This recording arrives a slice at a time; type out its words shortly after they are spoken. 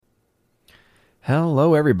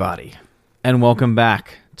Hello, everybody, and welcome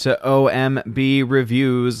back to OMB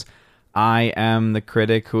Reviews. I am the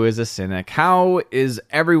critic who is a cynic. How is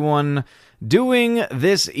everyone doing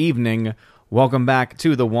this evening? Welcome back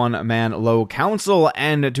to the One Man Low Council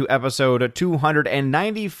and to episode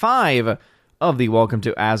 295 of the Welcome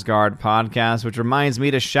to Asgard podcast, which reminds me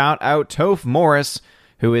to shout out Toph Morris,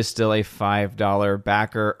 who is still a $5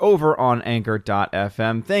 backer over on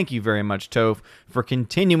Anchor.fm. Thank you very much, Toph, for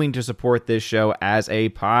continuing to support this show as a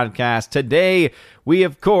podcast. Today, we,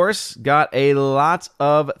 of course, got a lot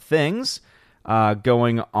of things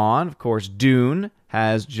going on. Of course, Dune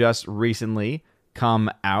has just recently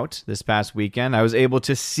come out this past weekend. I was able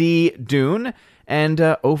to see Dune, and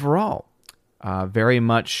overall, very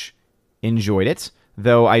much enjoyed it,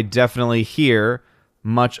 though I definitely hear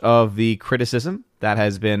much of the criticism that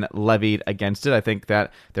has been levied against it. I think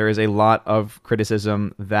that there is a lot of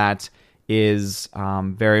criticism that is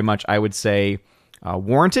very much, I would say,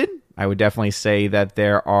 warranted. I would definitely say that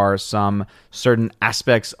there are some certain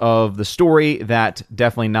aspects of the story that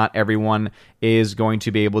definitely not everyone is going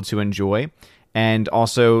to be able to enjoy, and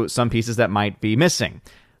also some pieces that might be missing.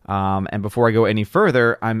 And before I go any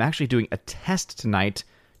further, I'm actually doing a test tonight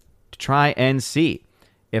to try and see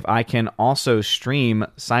if I can also stream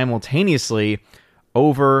simultaneously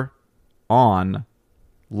over on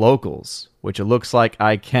Locals, which it looks like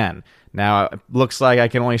I can. Now, it looks like I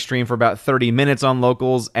can only stream for about 30 minutes on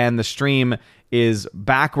Locals, and the stream is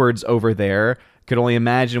backwards over there. Could only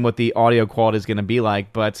imagine what the audio quality is going to be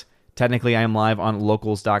like, but technically I am live on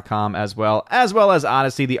locals.com as well as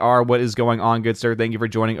Odyssey. The R, what is going on, good sir? Thank you for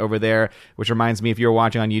joining over there, which reminds me, if you're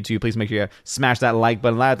watching on YouTube, please make sure you smash that like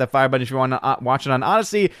button, light that fire button if you're watching on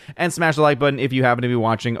Odyssey, and smash the like button if you happen to be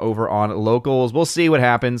watching over on Locals. We'll see what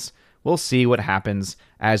happens. We'll see what happens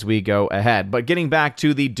as we go ahead. But getting back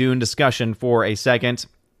to the Dune discussion for a second,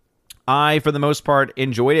 I, for the most part,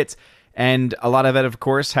 enjoyed it. And a lot of it, of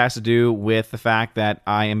course, has to do with the fact that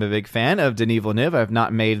I am a big fan of Denis Villeneuve. I've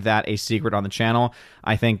not made that a secret on the channel.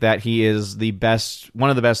 I think that he is one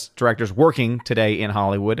of the best directors working today in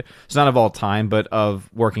Hollywood. It's not of all time, but of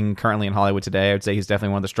working currently in Hollywood today. I would say he's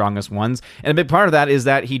definitely one of the strongest ones. And a big part of that is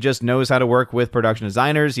that he just knows how to work with production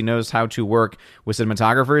designers. He knows how to work with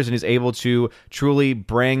cinematographers, and is able to truly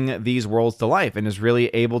bring these worlds to life, and is really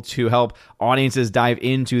able to help audiences dive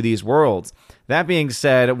into these worlds. That being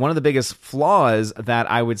said, one of the biggest flaws that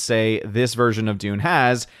I would say this version of Dune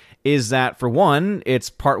has is that, for one, it's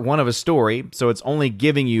part one of a story, so it's only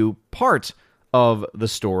giving you part of the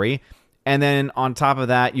story. And then on top of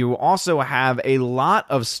that, you also have a lot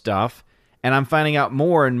of stuff, and I'm finding out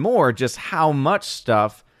more and more just how much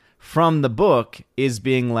stuff from the book is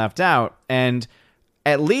being left out. And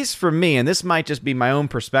at least for me, and this might just be my own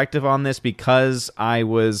perspective on this, because I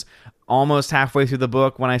was almost halfway through the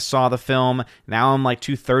book when I saw the film. Now I'm like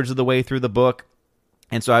 2/3 of the way through the book.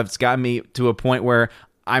 And so it's gotten me to a point where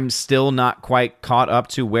I'm still not quite caught up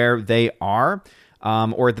to where they are.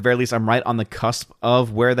 Or at the very least, I'm right on the cusp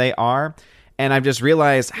of where they are. And I've just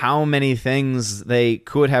realized how many things they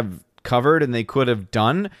could have covered and they could have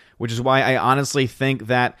done, which is why I honestly think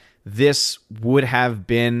that this would have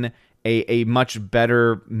been a much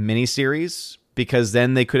better miniseries, because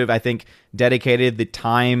then they could have, I think, dedicated the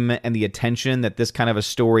time and the attention that this kind of a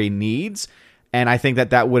story needs. And I think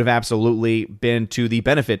that would have absolutely been to the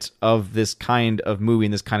benefit of this kind of movie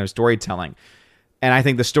and this kind of storytelling. And I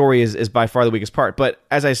think the story is by far the weakest part. But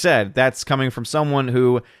as I said, that's coming from someone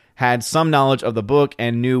who had some knowledge of the book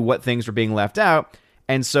and knew what things were being left out.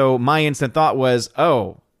 And so my instant thought was,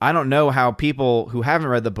 I don't know how people who haven't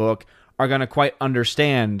read the book are going to quite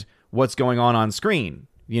understand what's going on screen.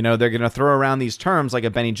 You know, they're going to throw around these terms like a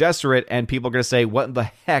Bene Gesserit, and people are going to say, what the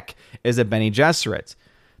heck is a Bene Gesserit?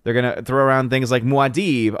 They're going to throw around things like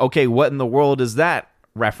Muad'Dib. Okay, what in the world is that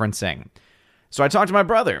referencing? So I talked to my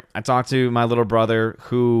brother. I talked to my little brother,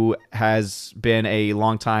 who has been a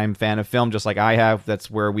longtime fan of film, just like I have. That's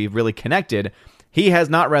where we've really connected. He has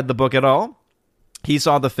not read the book at all. He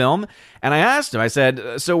saw the film, and I asked him, I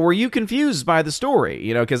said, so were you confused by the story?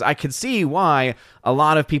 You know, because I could see why a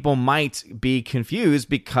lot of people might be confused,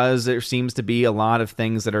 because there seems to be a lot of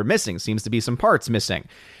things that are missing, seems to be some parts missing.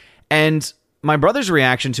 And my brother's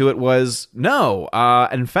reaction to it was, no,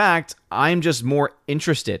 in fact, I'm just more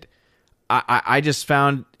interested. I just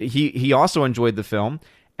found he also enjoyed the film,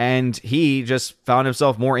 and he just found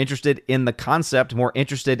himself more interested in the concept, more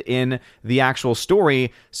interested in the actual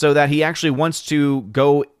story, so that he actually wants to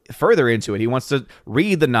go further into it. He wants to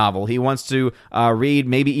read the novel. He wants to read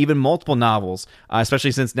maybe even multiple novels,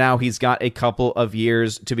 especially since now he's got a couple of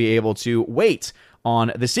years to be able to wait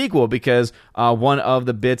on the sequel, because one of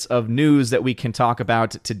the bits of news that we can talk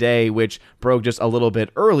about today, which broke just a little bit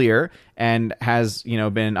earlier and has,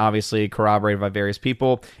 been obviously corroborated by various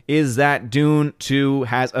people, is that Dune 2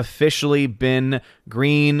 has officially been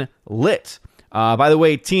green lit. By the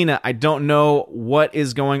way, Tina, I don't know what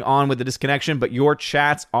is going on with the disconnection, but your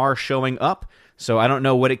chats are showing up. So I don't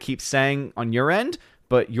know what it keeps saying on your end,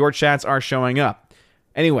 but your chats are showing up.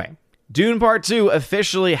 Anyway, Dune Part 2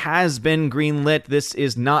 officially has been greenlit. This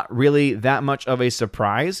is not really that much of a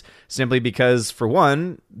surprise, simply because, for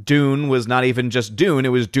one, Dune was not even just Dune, it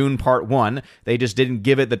was Dune Part 1. They just didn't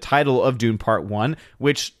give it the title of Dune Part 1,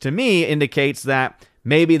 which to me indicates that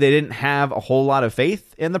maybe they didn't have a whole lot of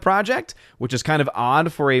faith in the project, which is kind of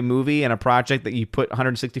odd for a movie and a project that you put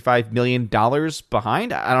 $165 million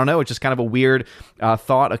behind. I don't know, it's just kind of a weird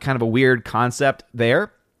thought, a kind of a weird concept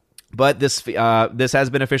there. But this has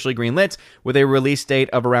been officially greenlit with a release date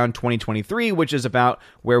of around 2023, which is about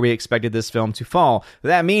where we expected this film to fall.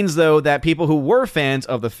 That means, though, that people who were fans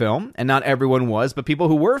of the film, and not everyone was, but people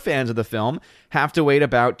who were fans of the film have to wait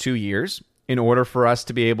about 2 years in order for us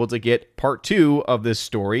to be able to get part 2 of this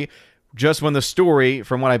story, just when the story,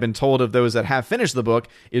 from what I've been told of those that have finished the book,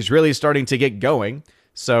 is really starting to get going.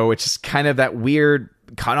 So it's just kind of that weird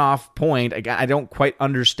cutoff point. I don't quite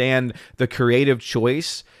understand the creative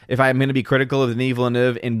choice. If I'm going to be critical of Denis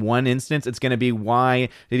Villeneuve in one instance, it's going to be, why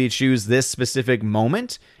did he choose this specific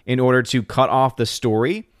moment in order to cut off the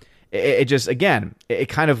story? It just, again, it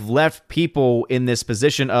kind of left people in this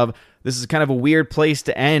position of, this is kind of a weird place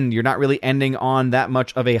to end. You're not really ending on that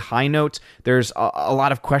much of a high note. There's a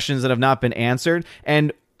lot of questions that have not been answered.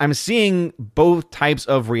 And I'm seeing both types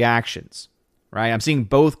of reactions, right? I'm seeing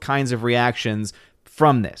both kinds of reactions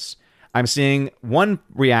from this. I'm seeing one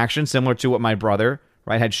reaction similar to what my brother,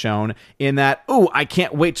 right, had shown, in that, oh, I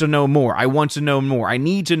can't wait to know more. I want to know more. I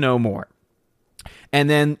need to know more. And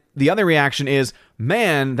then the other reaction is,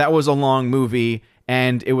 man, that was a long movie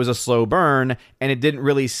and it was a slow burn and it didn't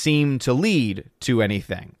really seem to lead to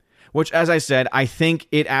anything. Which, as I said, I think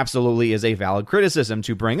it absolutely is a valid criticism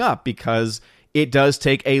to bring up, because it does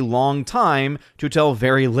take a long time to tell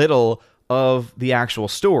very little of the actual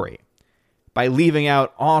story, by leaving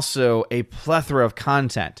out also a plethora of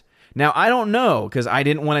content. Now, I don't know, because I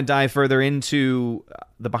didn't want to dive further into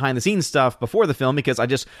the behind-the-scenes stuff before the film, because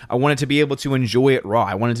I wanted to be able to enjoy it raw.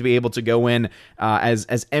 I wanted to be able to go in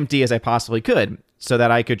as empty as I possibly could, so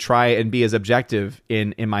that I could try and be as objective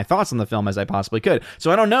in my thoughts on the film as I possibly could.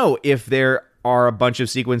 So I don't know if there are a bunch of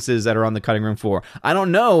sequences that are on the cutting room floor. I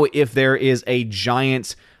don't know if there is a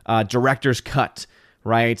giant director's cut,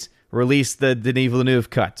 right? Release the Denis Villeneuve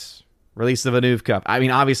cut. Release the Villeneuve cut. I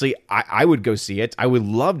mean, obviously, I would go see it. I would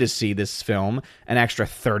love to see this film an extra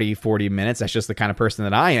 30, 40 minutes. That's just the kind of person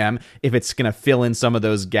that I am. If it's going to fill in some of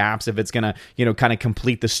those gaps, if it's going to, kind of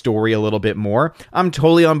complete the story a little bit more, I'm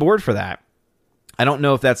totally on board for that. I don't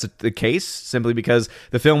know if that's the case, simply because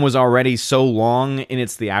the film was already so long in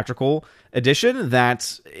its theatrical edition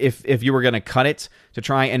that if you were going to cut it to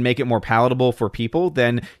try and make it more palatable for people,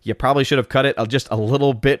 then you probably should have cut it just a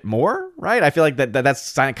little bit more, right? I feel like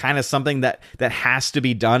that's kind of something that has to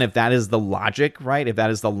be done, if that is the logic, right? If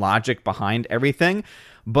that is the logic behind everything.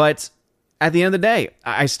 But at the end of the day,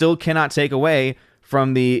 I still cannot take away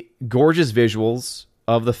from the gorgeous visuals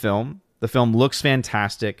of the film. The film looks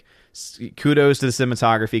fantastic. Kudos to the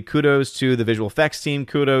cinematography, kudos to the visual effects team,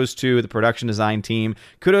 kudos to the production design team,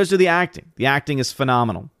 kudos to the acting. The acting is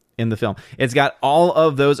phenomenal in the film. It's got all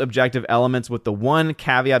of those objective elements, with the one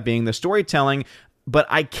caveat being the storytelling, but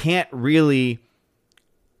I can't really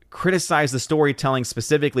criticize the storytelling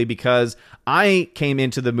specifically, because I came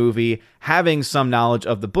into the movie having some knowledge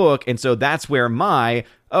of the book, and so that's where my,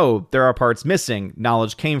 there are parts missing,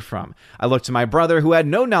 knowledge came from. I looked to my brother, who had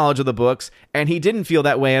no knowledge of the books, and he didn't feel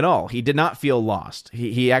that way at all. He did not feel lost.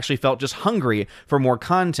 He actually felt just hungry for more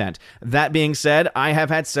content. That being said, I have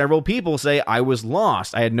had several people say I was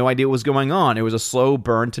lost. I had no idea what was going on. It was a slow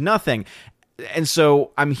burn to nothing. And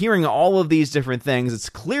so I'm hearing all of these different things. It's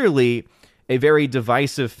clearly a very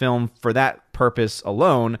divisive film for that purpose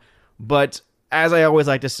alone, but as I always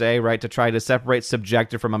like to say, right, to try to separate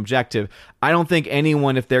subjective from objective, I don't think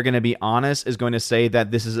anyone, if they're going to be honest, is going to say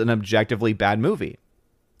that this is an objectively bad movie,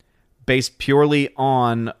 based purely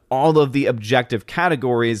on all of the objective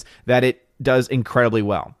categories that it does incredibly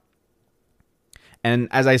well. And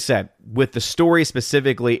as I said, with the story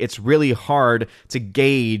specifically, it's really hard to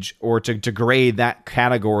gauge or to grade that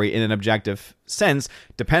category in an objective sense,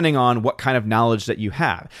 depending on what kind of knowledge that you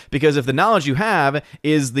have. Because if the knowledge you have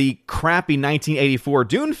is the crappy 1984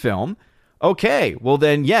 Dune film, okay, well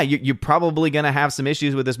then, yeah, you're probably going to have some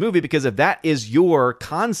issues with this movie, because if that is your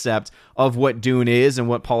concept of what Dune is and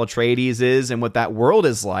what Paul Atreides is and what that world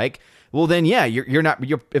is like, well then, yeah,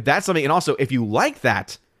 if that's something, and also if you like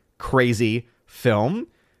that crazy film,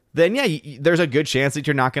 then yeah, there's a good chance that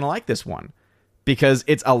you're not going to like this one, because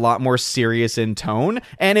it's a lot more serious in tone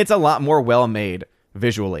and it's a lot more well made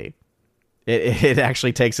visually. It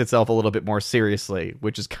actually takes itself a little bit more seriously,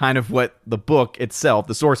 which is kind of what the book itself,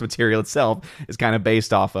 the source material itself, is kind of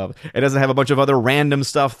based off of. It doesn't have a bunch of other random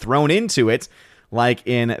stuff thrown into it, like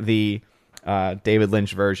in the David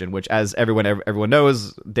Lynch version, which, as everyone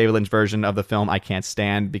knows, David Lynch version of the film I can't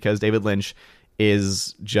stand, because David Lynch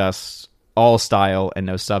is just all style and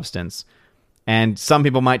no substance. And some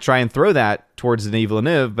people might try and throw that towards Denis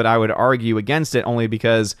Villeneuve, but I would argue against it, only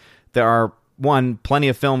because there are, one, plenty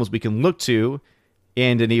of films we can look to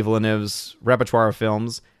in Denis Villeneuve's repertoire of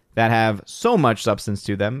films that have so much substance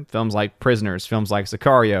to them. Films like Prisoners, films like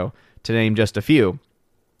Sicario, to name just a few.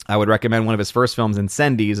 I would recommend one of his first films,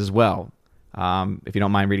 Incendies, as well, if you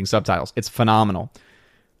don't mind reading subtitles. It's phenomenal.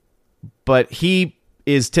 But he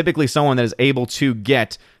is typically someone that is able to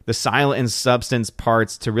get the silent and substance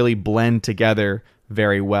parts to really blend together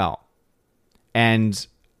very well. And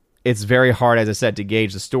it's very hard, as I said, to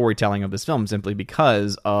gauge the storytelling of this film, simply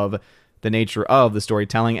because of the nature of the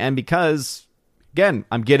storytelling, and because, again,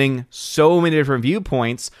 I'm getting so many different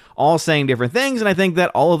viewpoints, all saying different things, and I think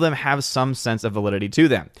that all of them have some sense of validity to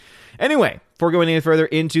them. Anyway, before going any further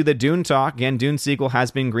into the Dune talk, again, Dune sequel has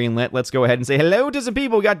been greenlit. Let's go ahead and say hello to some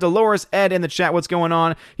people. We got Dolores Ed in the chat. What's going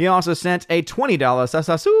on? He also sent a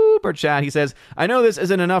 $20 super chat. He says, I know this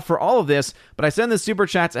isn't enough for all of this, but I send this super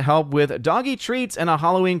chat to help with doggy treats and a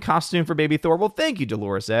Halloween costume for baby Thor. Well, thank you,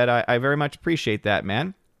 Dolores Ed. I very much appreciate that,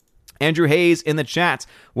 man. Andrew Hayes in the chat.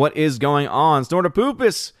 What is going on?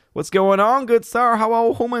 Snortopoopus. What's going on, good sir? How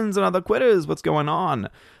are humans and other quitters? What's going on?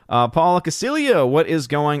 Paul Casilio, what is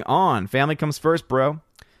going on? Family comes first, bro.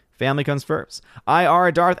 Family comes first.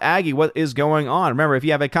 IR Darth Aggie, what is going on? Remember, if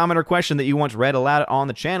you have a comment or question that you want read aloud on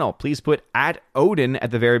the channel, please put @Odin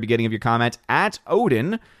at the very beginning of your comment.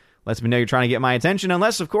 @Odin lets me know you're trying to get my attention,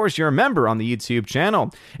 unless, of course, you're a member on the YouTube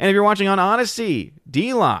channel. And if you're watching on Odyssey,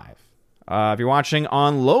 DLive. If you're watching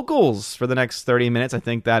on Locals for the next 30 minutes, I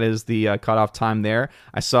think that is the cutoff time there.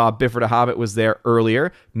 I saw Bifford a Hobbit was there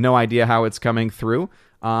earlier. No idea how it's coming through.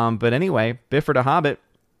 But anyway, Bifford a Hobbit,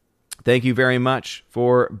 thank you very much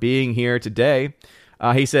for being here today.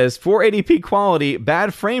 He says, 480p quality,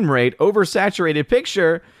 bad frame rate, oversaturated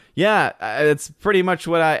picture. Yeah, it's pretty much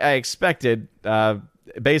what I expected,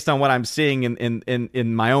 based on what I'm seeing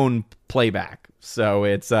in my own playback. So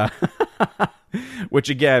it's, which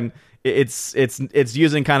again, it's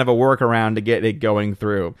using kind of a workaround to get it going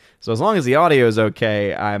through. So as long as the audio is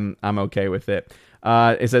okay, I'm okay with it.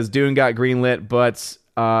 It says Dune got greenlit, but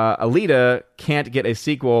Alita can't get a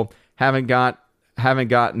sequel. Haven't got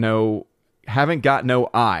no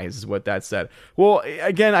eyes, is what that said. Well,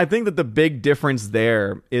 again, I think that the big difference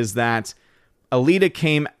there is that Alita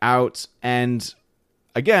came out, and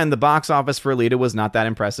again, the box office for Alita was not that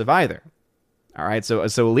impressive either. All right, so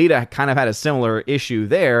Alita kind of had a similar issue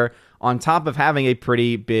there, on top of having a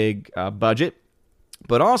pretty big budget.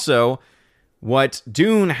 But also, what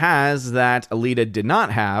Dune has that Alita did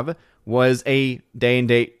not have was a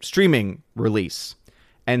day-and-date streaming release.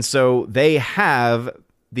 And so they have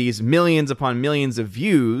these millions upon millions of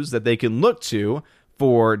views that they can look to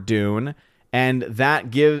for Dune, and that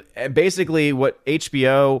basically what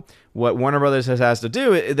HBO, what Warner Brothers has to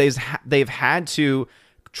do, they've had to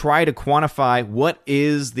try to quantify what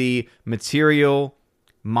is the material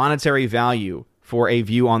monetary value for a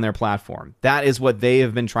view on their platform. That is what they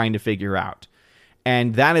have been trying to figure out.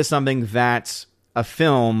 And that is something that a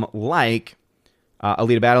film like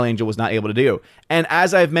Alita Battle Angel was not able to do. And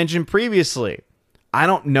as I've mentioned previously, I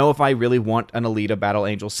don't know if I really want an Alita Battle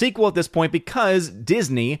Angel sequel at this point, because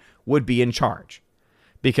Disney would be in charge.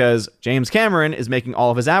 Because James Cameron is making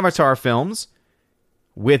all of his Avatar films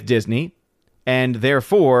with Disney, and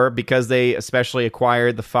therefore, because they especially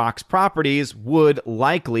acquired the Fox properties, would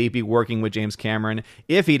likely be working with James Cameron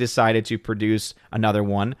if he decided to produce another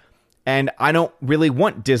one. And I don't really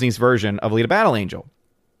want Disney's version of Alita Battle Angel.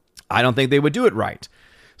 I don't think they would do it right.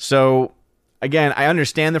 So, again, I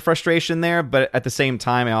understand the frustration there, but at the same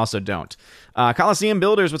time, I also don't. Coliseum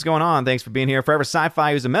Builders, what's going on? Thanks for being here. Forever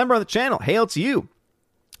Sci-Fi, who's a member of the channel. Hail to you.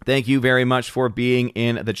 Thank you very much for being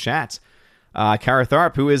in the chat. Kara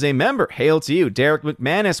Tharp, who is a member. Hail to you. Derek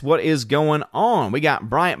McManus, what is going on? We got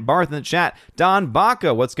Bryant Barth in the chat. Don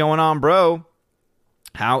Baca, what's going on, bro?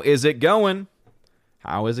 How is it going?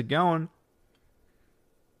 How is it going?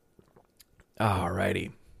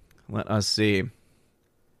 Alrighty. Let us see.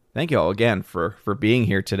 Thank you all again for being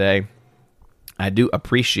here today. I do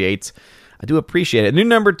appreciate it. New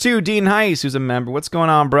number 2, Dean Heiss, who's a member. What's going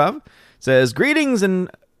on, bruv? Says, greetings and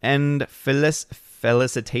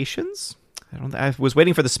felicitations. I was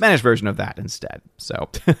waiting for the Spanish version of that instead. So,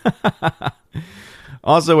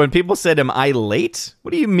 also, when people said, am I late?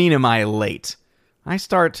 What do you mean, am I late? I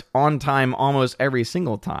start on time almost every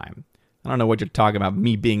single time. I don't know what you're talking about,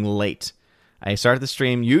 me being late. I start the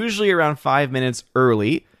stream usually around 5 minutes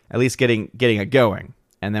early, at least getting it going,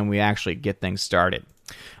 and then we actually get things started.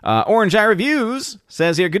 Orange Eye Reviews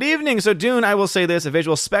says here, good evening. So Dune, I will say this, a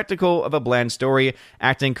visual spectacle of a bland story.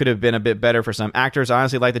 Acting could have been a bit better for some actors. I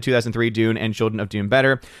honestly like the 2003 Dune and Children of Dune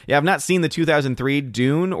better. Yeah, I've not seen the 2003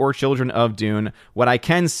 Dune or Children of Dune. What I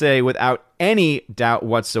can say without any doubt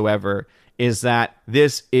whatsoever is that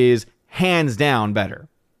this is hands down better.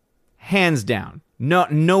 Hands down.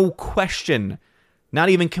 No question. Not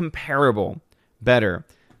even comparable. Better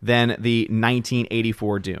than the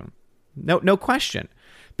 1984 Dune. No question.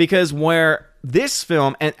 Because where this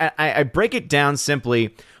film, and I break it down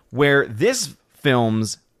simply, where this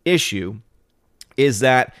film's issue is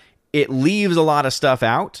that it leaves a lot of stuff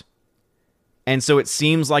out, and so it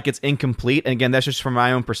seems like it's incomplete. And again, that's just from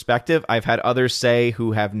my own perspective. I've had others say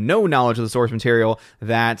who have no knowledge of the source material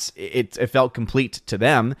that it felt complete to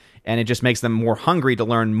them, and it just makes them more hungry to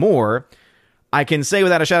learn more. I can say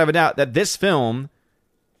without a shadow of a doubt that this film,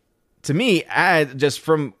 to me, just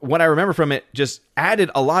from what I remember from it, just added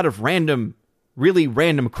a lot of really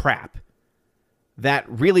random crap that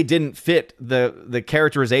really didn't fit the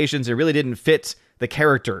characterizations. It really didn't fit the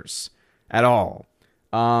characters at all.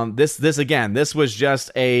 This was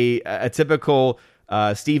just a typical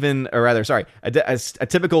a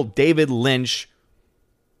typical David Lynch.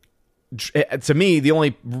 To me, the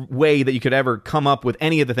only way that you could ever come up with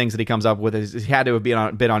any of the things that he comes up with is he had to have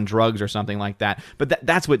been on drugs or something like that. But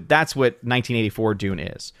that's what 1984 Dune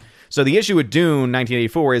is. So the issue with Dune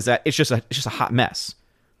 1984 is that it's just a hot mess.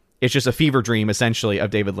 It's just a fever dream, essentially, of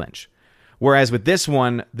David Lynch. Whereas with this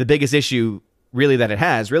one, the biggest issue really that it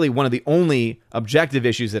has, really one of the only objective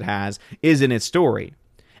issues it has, is in its story.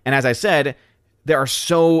 And as I said, there are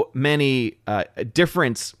so many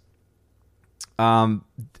different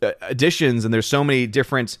additions, and there's so many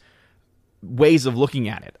different ways of looking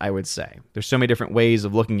at it. I would say there's so many different ways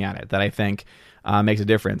of looking at it that I think makes a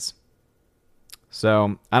difference.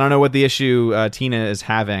 So I don't know what the issue Tina is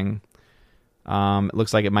having. It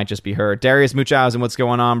looks like it might just be her. Darius Muchausen, what's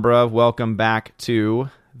going on, bro? Welcome back to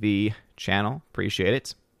the channel. Appreciate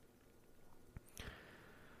it.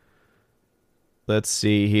 Let's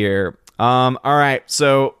see here. All right,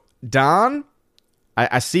 so Don,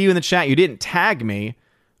 I see you in the chat. You didn't tag me,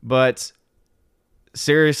 but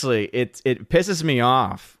seriously, it pisses me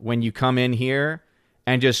off when you come in here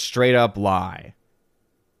and just straight up lie.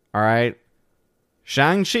 All right?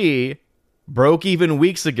 Shang-Chi broke even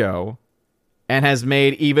weeks ago and has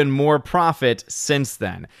made even more profit since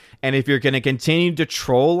then. And if you're going to continue to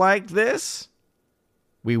troll like this,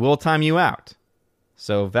 we will time you out.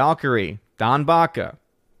 So Valkyrie, Don Baca,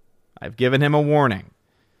 I've given him a warning.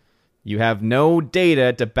 You have no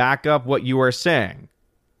data to back up what you are saying.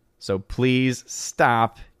 So please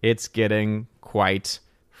stop. It's getting quite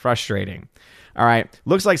frustrating. All right.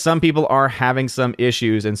 Looks like some people are having some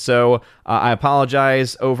issues. And so I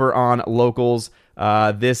apologize over on Locals.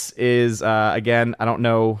 This is, again, I don't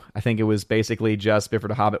know. I think it was basically just Bifford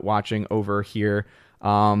the Hobbit watching over here.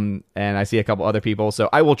 And I see a couple other people. So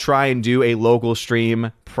I will try and do a local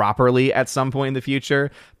stream properly at some point in the future.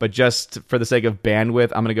 But just for the sake of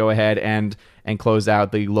bandwidth, I'm going to go ahead and close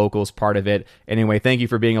out the Locals part of it. Anyway, thank you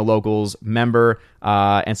for being a Locals member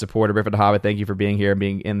and supporter. Bifford the Hobbit, thank you for being here and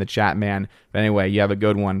being in the chat, man. But anyway, you have a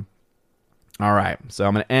good one. All right. So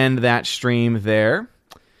I'm going to end that stream there.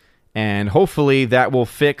 And hopefully that will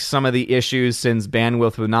fix some of the issues since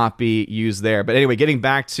bandwidth will not be used there. But anyway, getting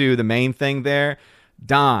back to the main thing there,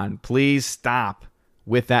 Don, please stop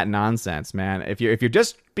with that nonsense, man. If you're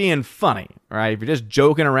just being funny, right? If you're just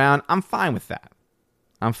joking around, I'm fine with that.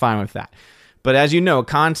 But as you know,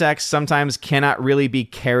 context sometimes cannot really be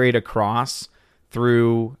carried across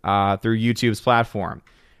through YouTube's platform.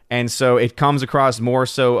 And so it comes across more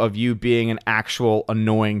so of you being an actual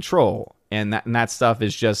annoying troll. And that stuff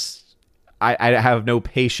is just, I have no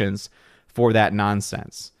patience for that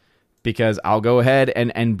nonsense. Because I'll go ahead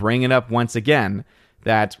and bring it up once again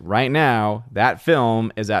that right now, that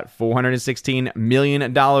film is at $416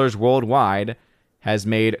 million worldwide, has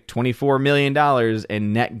made $24 million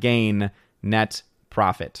in net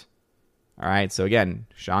profit. All right, so again,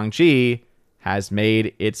 Shang-Chi has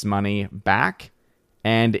made its money back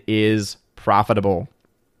and is profitable.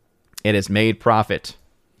 It has made profit.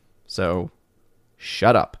 So,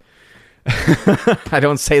 shut up. I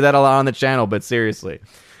don't say that a lot on the channel, but seriously.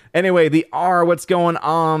 Anyway, the R, what's going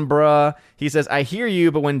on, bruh? He says, I hear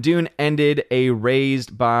you, but when Dune ended, a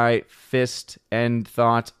raised by fist and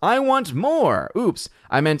thought, I want more. Oops,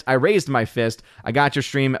 I meant I raised my fist. I got your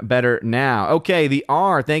stream better now. Okay, the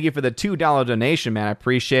R, thank you for the $2 donation, man. I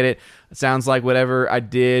appreciate it. It sounds like whatever I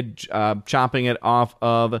did, chopping it off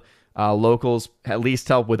of locals at least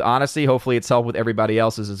help with Odyssey. Hopefully it's helped with everybody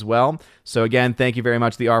else's as well. So again, thank you very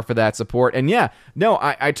much, the R, for that support. And yeah, no,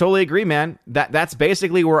 I totally agree, man. That's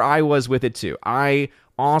basically where I was with it too. I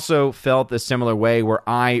also felt the similar way where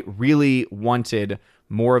I really wanted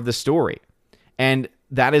more of the story. And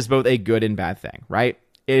that is both a good and bad thing, right?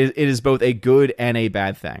 It is both a good and a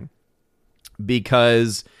bad thing.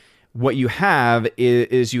 Because what you have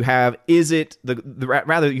is you have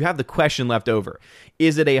the question left over.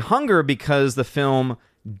 Is it a hunger because the film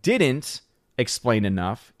didn't explain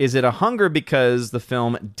enough? Is it a hunger because the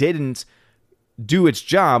film didn't do its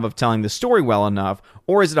job of telling the story well enough?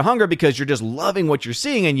 Or is it a hunger because you're just loving what you're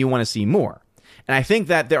seeing and you want to see more? And I think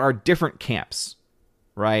that there are different camps,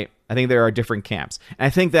 right? I think there are different camps. And I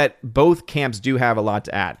think that both camps do have a lot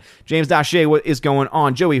to add. James Dashe, what is going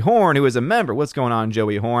on? Joey Horn, who is a member. What's going on,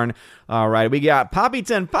 Joey Horn? All right, we got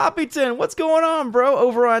Poppyton. What's going on, bro?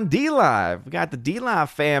 Over on D-Live. We got the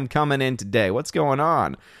D-Live fam coming in today. What's going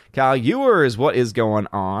on? Kyle Ewers, what is going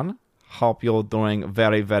on? Hope you're doing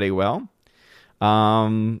very, very well.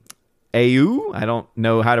 Au, I don't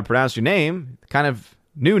know how to pronounce your name. Kind of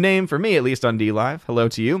new name for me, at least on D-Live. Hello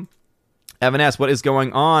to you. Evan S., what is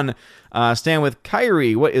going on? Stan with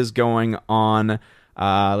Kyrie, what is going on?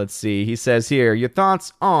 Let's see. He says here, your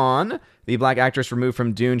thoughts on the black actress removed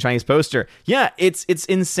from Dune Chinese poster. Yeah, it's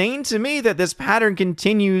insane to me that this pattern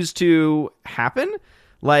continues to happen.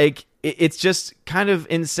 Like, it's just kind of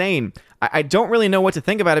insane. I don't really know what to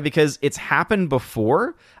think about it because it's happened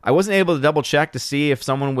before. I wasn't able to double check to see if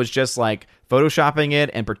someone was just like photoshopping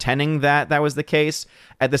it and pretending that that was the case.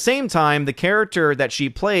 At the same time, the character that she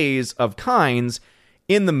plays of Kynes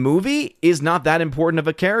in the movie is not that important of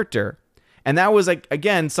a character. And that was, like,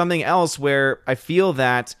 again, something else where I feel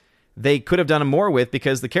that they could have done more with,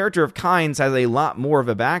 because the character of Kynes has a lot more of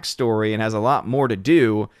a backstory and has a lot more to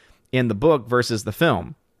do in the book versus the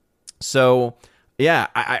film. So, yeah,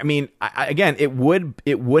 I mean, again, it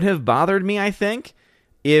would have bothered me, I think,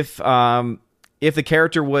 if the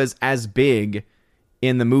character was as big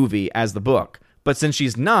in the movie as the book. But since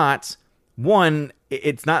she's not, one,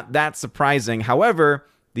 it's not that surprising. However,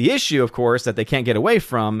 the issue, of course, that they can't get away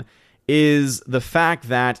from is the fact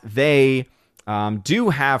that they do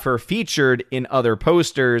have her featured in other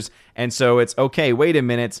posters, and so it's okay. Wait a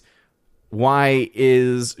minute, why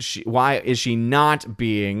is she not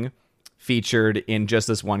being featured in just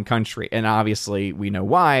this one country? And obviously we know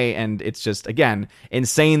why, and it's just, again,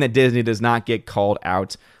 insane that Disney does not get called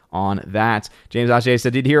out on that. James Ashe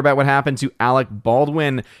said, did you hear about what happened to Alec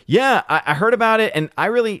Baldwin? Yeah, I heard about it, and I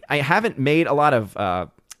haven't made a lot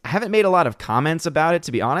of comments about it,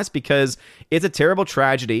 to be honest, because it's a terrible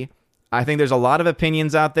tragedy. I think there's a lot of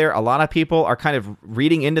opinions out there. A lot of people are kind of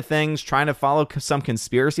reading into things, trying to follow some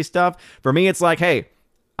conspiracy stuff. For me, it's like, hey,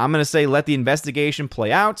 I'm going to say let the investigation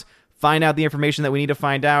play out, find out the information that we need to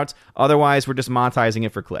find out. Otherwise, we're just monetizing it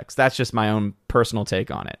for clicks. That's just my own personal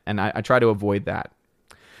take on it, and I try to avoid that.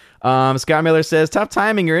 Scott Miller says, tough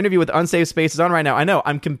timing. Your interview with Unsafe Space is on right now. I know.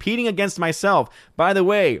 I'm competing against myself. By the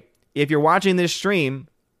way, if you're watching this stream,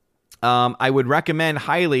 I would recommend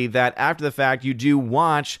highly that after the fact, you do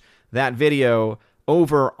watch that video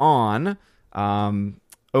over on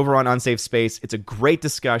Unsafe Space. It's a great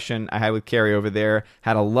discussion I had with Carrie over there.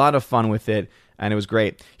 Had a lot of fun with it, and it was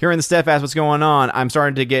great. Here in the Steadfast, what's going on? I'm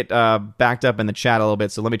starting to get backed up in the chat a little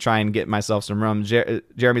bit, so let me try and get myself some room. Jeremy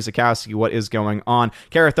Sikowski, what is going on?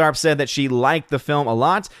 Kara Tharp said that she liked the film a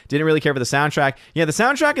lot, didn't really care for the soundtrack. Yeah, the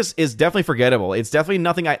soundtrack is definitely forgettable. It's definitely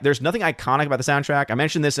nothing. There's nothing iconic about the soundtrack. I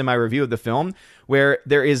mentioned this in my review of the film, where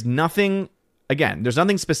there is nothing. Again, there's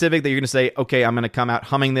nothing specific that you're going to say, okay, I'm going to come out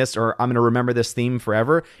humming this, or I'm going to remember this theme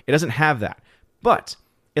forever. It doesn't have that. But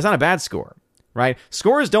it's not a bad score, right?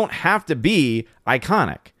 Scores don't have to be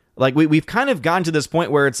iconic. Like, we've kind of gotten to this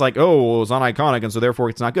point where it's like, oh, well, it's not iconic, and so therefore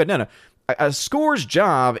it's not good. No. A score's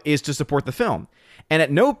job is to support the film. And at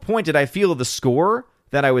no point did I feel the score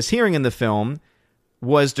that I was hearing in the film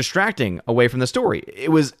was distracting away from the story.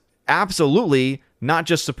 It was absolutely not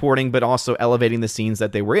just supporting, but also elevating the scenes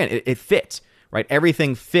that they were in. It fit. Right?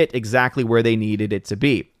 Everything fit exactly where they needed it to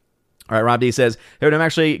be. All right, Rob D says, hey, I'm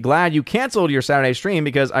actually glad you canceled your Saturday stream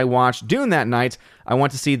because I watched Dune that night. I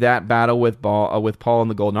want to see that battle with Paul in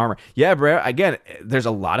the golden armor. Yeah, bro, again, there's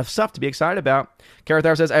a lot of stuff to be excited about.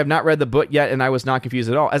 Karathar says, I have not read the book yet, and I was not confused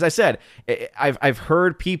at all. As I said, I've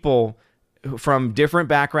heard people from different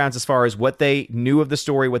backgrounds as far as what they knew of the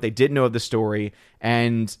story, what they didn't know of the story,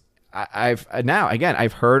 and I've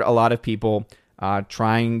heard a lot of people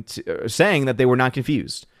saying that they were not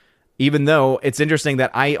confused. Even though it's interesting that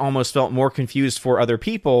I almost felt more confused for other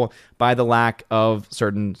people by the lack of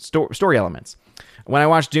certain story elements. When I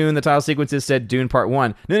watched Dune, the title sequences said Dune Part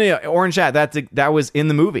 1. No, Orange Chat, that was in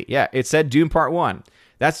the movie. Yeah, it said Dune Part 1.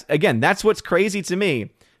 That's what's crazy to me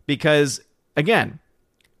because, again,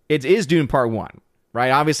 it is Dune Part 1, right?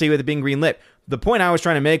 Obviously, with it being greenlit. The point I was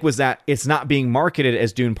trying to make was that it's not being marketed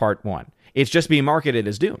as Dune Part 1. It's just being marketed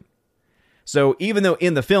as Dune. So even though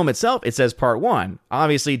in the film itself it says Part 1,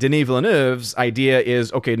 obviously Denis Villeneuve's idea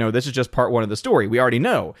is, okay, no, this is just Part 1 of the story. We already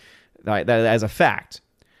know that as a fact.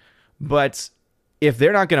 But if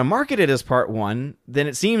they're not going to market it as Part 1, then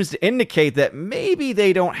it seems to indicate that maybe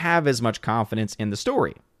they don't have as much confidence in the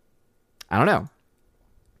story. I don't know.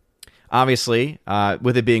 Obviously,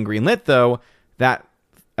 with it being greenlit, though, that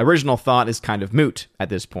original thought is kind of moot at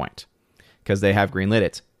this point because they have greenlit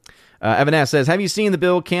it. Evan S. says, have you seen the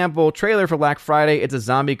Bill Campbell trailer for Black Friday? It's a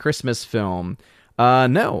zombie Christmas film.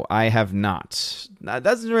 No, I have not. That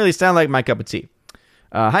doesn't really sound like my cup of tea.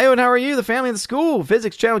 Hi, Owen, how are you? The family and the school,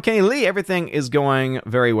 physics channel, Kenny Lee. Everything is going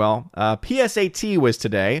very well. PSAT was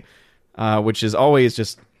today, which is always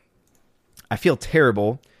just, I feel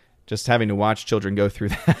terrible just having to watch children go through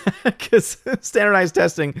that because standardized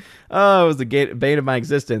testing, it was the bane of my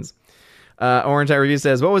existence. Orange Eye Review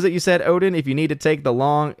says, what was it you said, Odin? If you need to take that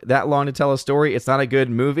long to tell a story, it's not a good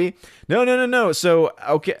movie. No. So,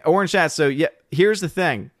 okay, Orange Chat. So, yeah, here's the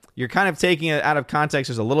thing. You're kind of taking it out of context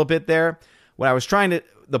just a little bit there. What I was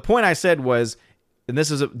the point I said was, and this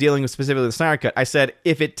is dealing with specifically the Snyder Cut, I said,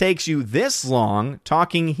 if it takes you this long,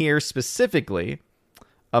 talking here specifically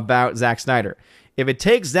about Zack Snyder, if it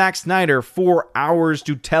takes Zack Snyder 4 hours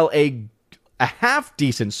to tell a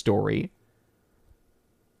half-decent story,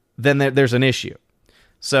 then there's an issue.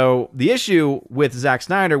 So the issue with Zack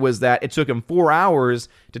Snyder was that it took him 4 hours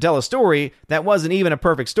to tell a story that wasn't even a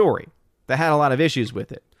perfect story, that had a lot of issues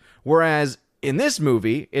with it. Whereas in this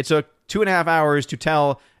movie, it took 2.5 hours to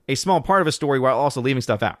tell a small part of a story while also leaving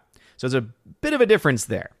stuff out. So there's a bit of a difference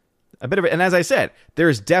there. And as I said,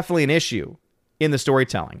 there's definitely an issue in the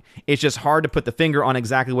storytelling. It's just hard to put the finger on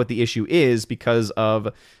exactly what the issue is because of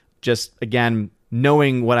just, again,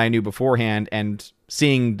 knowing what I knew beforehand and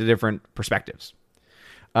seeing the different perspectives.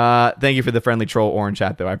 Thank you for the friendly troll orange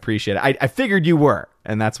chat, though. I appreciate it. I figured you were,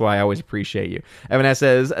 and that's why I always appreciate you. Evan S.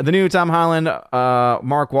 says, the new Tom Holland,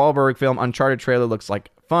 Mark Wahlberg film Uncharted trailer looks like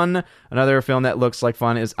fun. Another film that looks like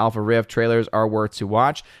fun is Alpha Rift. Trailers are worth to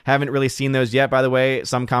watch. Haven't really seen those yet, by the way.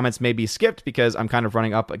 Some comments may be skipped because I'm kind of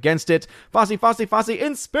running up against it. Fosse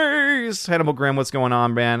in space! Hannibal Grimm, what's going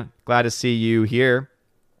on, man? Glad to see you here.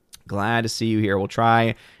 We'll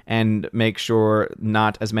try and make sure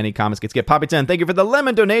not as many comments get skipped. Poppy 10, thank you for the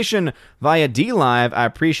lemon donation via DLive. I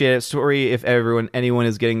appreciate it. Sorry if anyone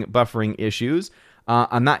is getting buffering issues.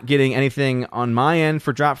 I'm not getting anything on my end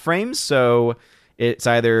for drop frames, so it's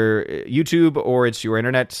either YouTube or it's your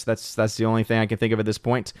internet. That's the only thing I can think of at this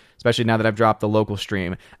point, especially now that I've dropped the local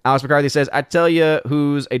stream. Alex McCarthy says, I tell you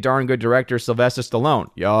who's a darn good director, Sylvester Stallone.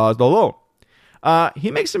 Yeah, Stallone.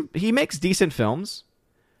 He makes decent films.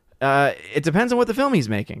 It depends on what the film he's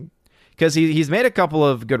making. Because he's made a couple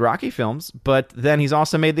of good Rocky films, but then he's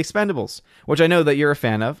also made The Expendables, which I know that you're a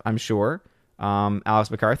fan of, I'm sure.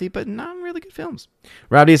 Alex McCarthy, but not really good films.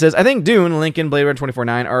 Rowdy says, I think Dune, Lincoln, Blade Runner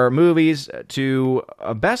 2049 are movies to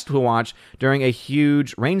best to watch during a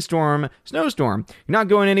huge snowstorm. You're not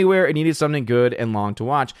going anywhere and you need something good and long to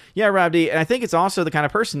watch. Yeah, Rowdy, and I think it's also the kind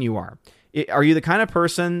of person you are. Are you the kind of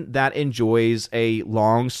person that enjoys a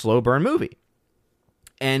long, slow burn movie?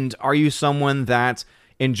 And are you someone that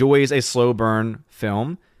enjoys a slow burn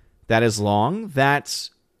film that is long, that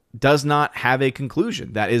does not have a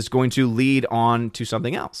conclusion, that is going to lead on to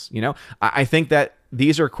something else? You know, I think that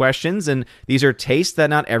these are questions and these are tastes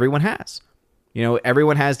that not everyone has. You know,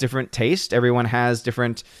 everyone has different taste. Everyone has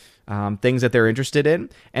different things that they're interested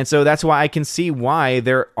in. And so that's why I can see why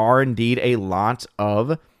there are indeed a lot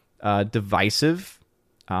of divisive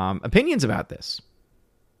opinions about this.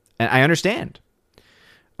 And I understand.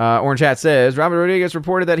 Orange Hat says, Robert Rodriguez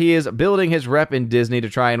reported that he is building his rep in Disney to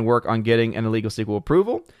try and work on getting an illegal sequel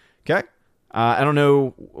approval. Okay. I don't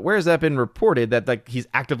know, where has that been reported that like he's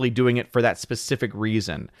actively doing it for that specific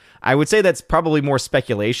reason? I would say that's probably more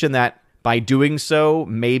speculation that by doing so,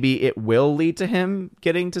 maybe it will lead to him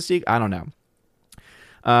getting to seek. I don't know.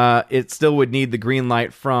 It still would need the green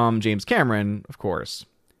light from James Cameron, of course.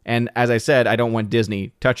 And as I said, I don't want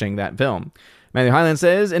Disney touching that film. Matthew Highland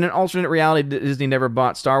says, in an alternate reality, Disney never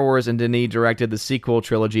bought Star Wars and Denis directed the sequel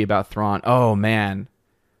trilogy about Thrawn. Oh, man.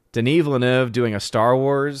 Denis Villeneuve doing a Star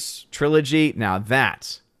Wars trilogy? Now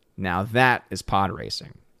that is pod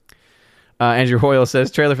racing. Andrew Hoyle says,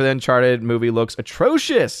 trailer for the Uncharted movie looks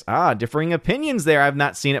atrocious. Differing opinions there. I've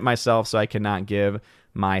not seen it myself, so I cannot give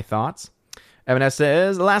my thoughts. Evan S.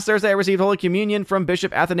 says, last Thursday I received Holy Communion from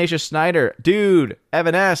Bishop Athanasius Schneider. Dude,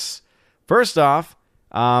 Evan S., first off,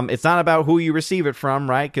 it's not about who you receive it from,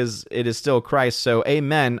 right? Because it is still Christ, so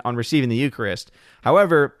amen on receiving the Eucharist.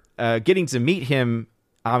 However, getting to meet him,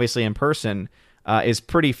 obviously in person, is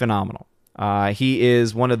pretty phenomenal. He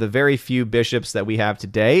is one of the very few bishops that we have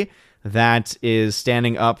today that is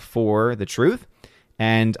standing up for the truth,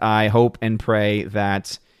 and I hope and pray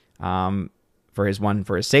that for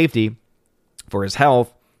his safety, for his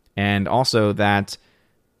health, and also that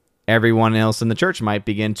everyone else in the church might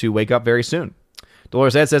begin to wake up very soon.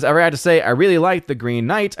 Dolores Ed says, I had to say, I really liked The Green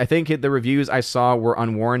Knight. I think the reviews I saw were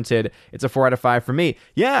unwarranted. It's a 4 out of 5 for me.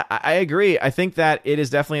 Yeah, I agree. I think that it is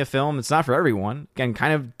definitely a film that's not for everyone. Again,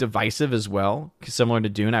 kind of divisive as well, similar to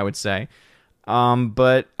Dune, I would say.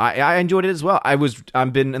 But I enjoyed it as well.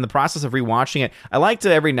 I've been in the process of rewatching it. I like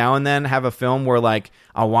to every now and then have a film where like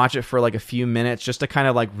I'll watch it for like a few minutes just to kind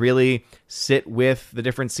of like really sit with the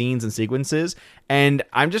different scenes and sequences. And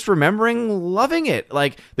I'm just remembering loving it.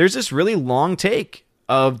 Like there's this really long take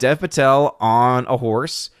of Dev Patel on a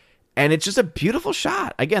horse, and it's just a beautiful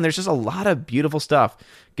shot. Again, there's just a lot of beautiful stuff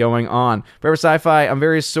going on. Forever Sci-Fi, I'm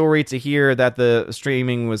very sorry to hear that the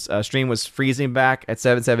stream was freezing back at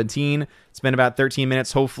 7:17. It's been about 13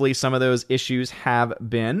 minutes. Hopefully some of those issues have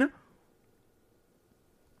been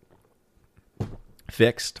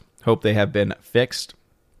fixed. Hope they have been fixed.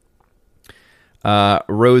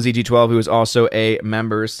 Rosie G12, who is also a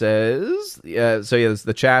member, says,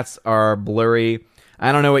 the chats are blurry.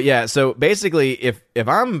 I don't know what. Yeah. So basically, if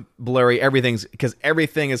I'm blurry, because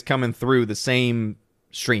everything is coming through the same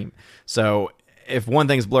stream. So if one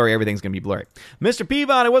thing's blurry, everything's gonna be blurry. Mr.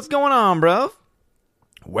 Peabody, what's going on, bro?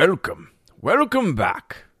 Welcome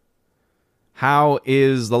back. How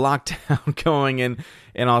is the lockdown going in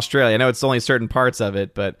Australia? I know it's only certain parts of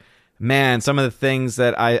it, but man, some of the things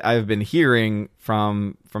that I've been hearing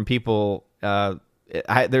from people.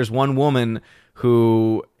 There's one woman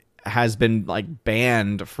who has been like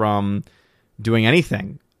banned from doing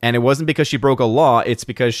anything, and it wasn't because she broke a law. It's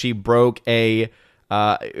because she broke it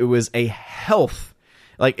was a health,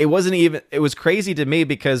 like it was crazy to me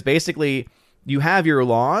because basically you have your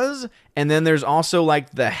laws and then there's also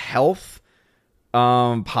like the health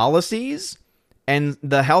policies, and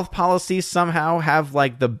the health policies somehow have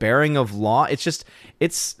like the bearing of law.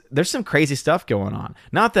 There's some crazy stuff going on.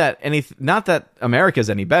 Not that America's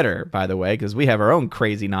any better, by the way, because we have our own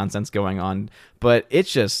crazy nonsense going on, but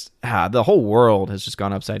it's just the whole world has just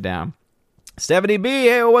gone upside down. Stephanie B,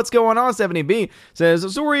 hey, what's going on? Stephanie B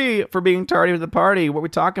says, sorry for being tardy with the party. What are we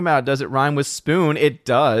talking about? Does it rhyme with spoon? It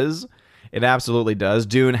does. It absolutely does.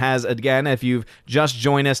 Dune has, again, if you've just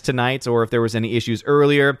joined us tonight or if there was any issues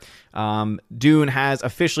earlier, Dune has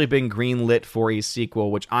officially been greenlit for a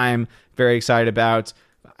sequel, which I'm very excited about.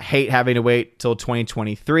 I hate having to wait till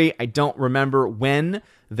 2023. I don't remember when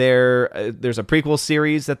there's a prequel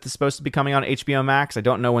series that's supposed to be coming on HBO Max. I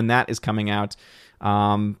don't know when that is coming out.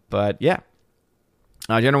 But yeah.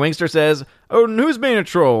 General Wingster says, Odin, who's being a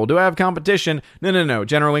troll? Do I have competition? No.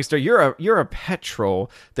 General Wingster, you're a pet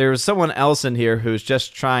troll. There's someone else in here who's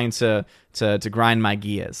just trying to grind my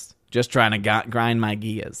gears. Just trying to grind my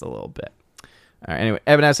gears a little bit. All right, anyway,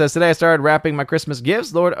 Evan S. says, today I started wrapping my Christmas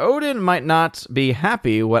gifts. Lord Odin might not be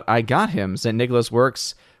happy what I got him. St. Nicholas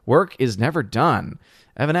work is never done.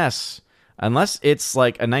 Evan S., unless it's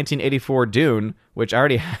like a 1984 Dune, which I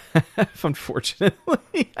already have,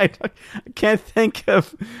 unfortunately. I can't think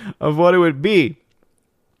of what it would be.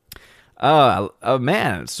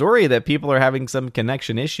 Man, sorry that people are having some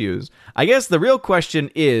connection issues. I guess the real question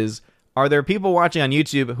is, are there people watching on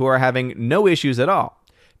YouTube who are having no issues at all?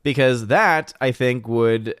 Because that, I think,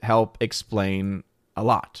 would help explain a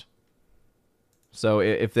lot. So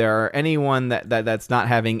if there are anyone that's not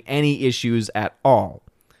having any issues at all,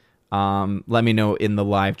 let me know in the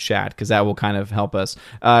live chat, because that will kind of help us.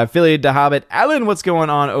 Philly DeHobbit, Alan, what's going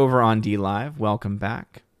on over on DLive? Welcome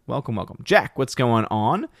back. Welcome. Jack, what's going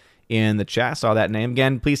on in the chat? Saw that name.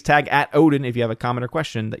 Again, please tag at Odin if you have a comment or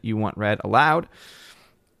question that you want read aloud.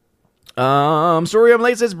 Story I'm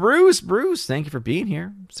late says Bruce, thank you for being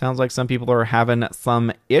here. Sounds like some people are having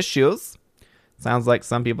some issues. Hannibal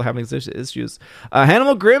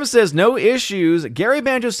Grimm says no issues. Gary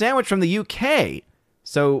Banjo Sandwich from the UK.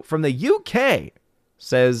 So from the UK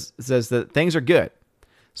says that things are good.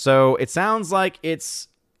 So it sounds like it's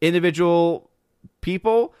individual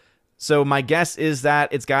people. So my guess is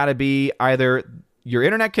that it's got to be either your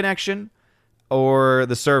internet connection or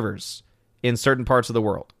the servers in certain parts of the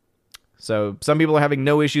world. So some people are having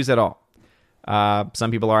no issues at all. Some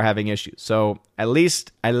people are having issues. So at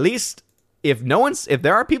least if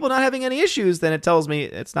there are people not having any issues, then it tells me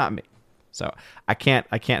it's not me. So I can't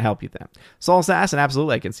help you then. Saul Assassin,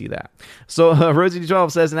 absolutely, I can see that. So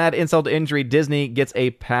Rosie12 says, an add insult to injury, Disney gets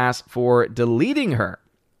a pass for deleting her.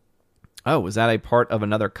 Oh, was that a part of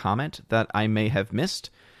another comment that I may have missed?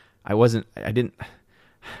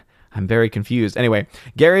 I'm very confused. Anyway,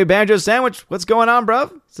 Gary Banjo Sandwich, what's going on,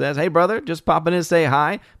 bruv? Says, hey, brother, just popping in to say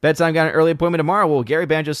hi. Bedtime, got an early appointment tomorrow. Well, Gary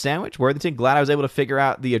Banjo Sandwich, Worthington, glad I was able to figure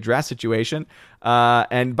out the address situation.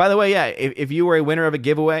 And by the way, yeah, if you were a winner of a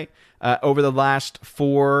giveaway over the last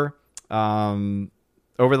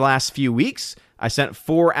few weeks, I sent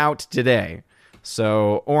 4 out today.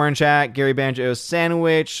 So Orange Hat, Gary Banjo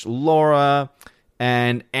Sandwich, Laura,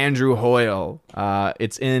 and Andrew Hoyle.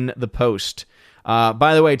 It's in the post.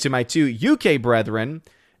 By the way, to my 2 UK brethren,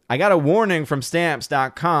 I got a warning from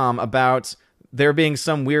stamps.com about there being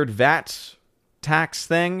some weird VAT tax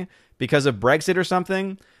thing because of Brexit or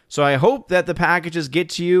something. So I hope that the packages get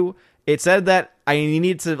to you. It said that I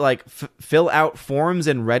need to fill out forms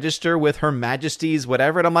and register with Her Majesty's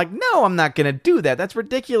whatever. And I'm like, no, I'm not going to do that. That's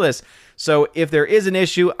ridiculous. So if there is an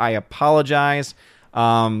issue, I apologize.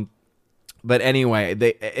 But anyway,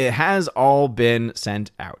 it has all been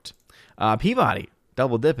sent out. Peabody,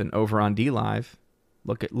 double dipping over on DLive.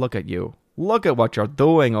 Look at you. Look at what you're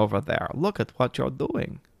doing over there. Look at what you're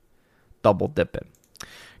doing. Double dipping.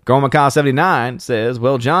 Gomaka79 says,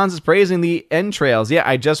 Will Johns is praising the entrails. Yeah,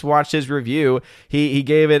 I just watched his review. He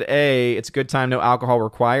gave it it's a good time, no alcohol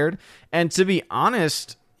required. And to be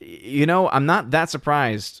honest, I'm not that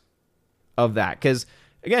surprised of that. Because,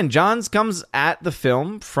 again, Johns comes at the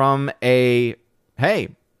film from he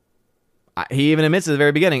even admits at the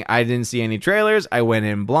very beginning, I didn't see any trailers. I went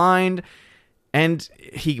in blind. And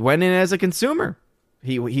he went in as a consumer.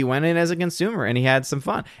 He went in as a consumer, and he had some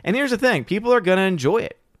fun. And here's the thing. People are going to enjoy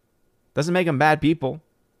it. Doesn't make them bad people.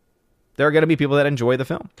 There are going to be people that enjoy the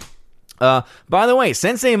film. By the way,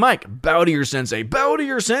 Sensei Mike, bow to your sensei. Bow to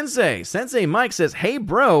your sensei. Sensei Mike says, hey,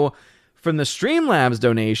 bro, from the Streamlabs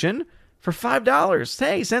donation for $5.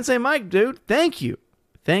 Hey, Sensei Mike, dude, thank you.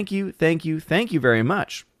 Thank you very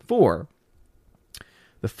much for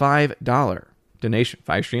the $5 donation,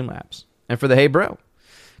 5 Streamlabs. And for the hey, bro,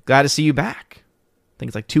 glad to see you back. I think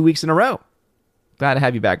it's like 2 weeks in a row. Glad to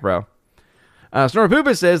have you back, bro.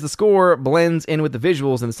 Snorpoopa says the score blends in with the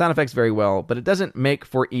visuals and the sound effects very well, but it doesn't make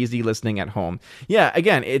for easy listening at home. Yeah,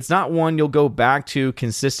 again, it's not one you'll go back to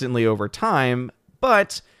consistently over time,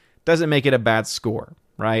 but doesn't make it a bad score,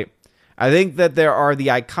 right? I think that there are the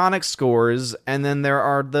iconic scores, and then there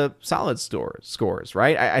are the solid scores,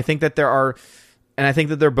 right? I think that there are, and I think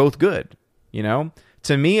that they're both good,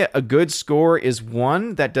 To me, a good score is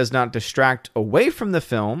one that does not distract away from the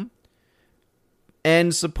film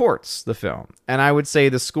and supports the film. And I would say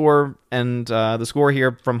the score and the score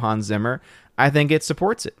here from Hans Zimmer, I think it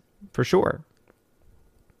supports it for sure.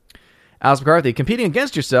 Alice McCarthy, competing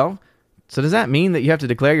against yourself. So does that mean that you have to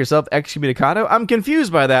declare yourself excommunicado? I'm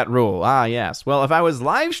confused by that rule. Ah, yes. Well, if I was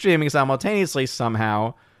live streaming simultaneously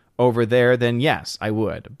somehow over there, then yes, I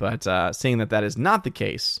would. But seeing that is not the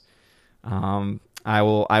case, I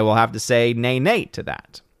will have to say nay to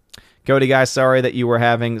that. Cody, guys, sorry that you were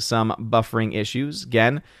having some buffering issues.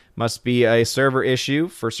 Again, must be a server issue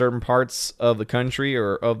for certain parts of the country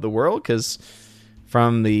or of the world, because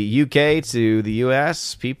from the UK to the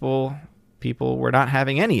US, people were not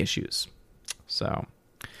having any issues. So,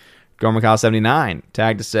 Gormakal79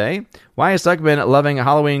 tagged to say, why is Stuckman loving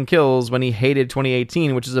Halloween Kills when he hated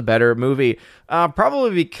 2018, which is a better movie?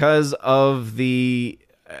 Probably because of the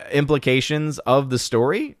implications of the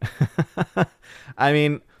story. I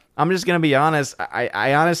mean, I'm just going to be honest.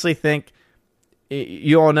 I honestly think,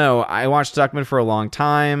 you all know, I watched Stuckman for a long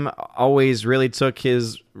time, always really took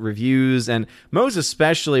his reviews, and most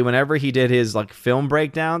especially whenever he did his film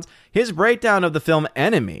breakdowns, his breakdown of the film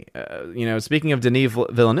Enemy, speaking of Denis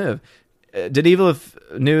Villeneuve, Denis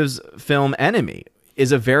Villeneuve's film Enemy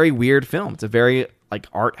is a very weird film. It's a very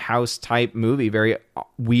art house type movie, very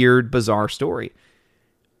weird, bizarre story.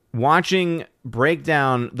 Watching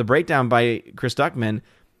the breakdown by Chris Stuckman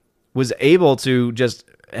was able to just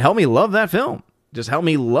help me love that film. Just help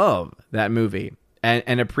me love that movie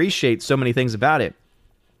and appreciate so many things about it.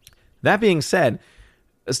 That being said,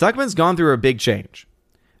 Stuckman's gone through a big change.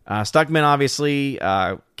 Stuckman obviously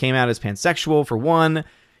came out as pansexual for one,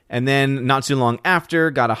 and then not too long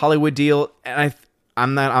after got a Hollywood deal. And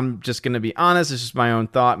I'm just going to be honest. It's just my own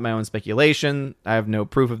thought, my own speculation. I have no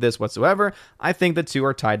proof of this whatsoever. I think the two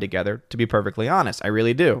are tied together, to be perfectly honest. I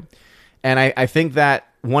really do. And I think that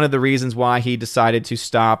one of the reasons why he decided to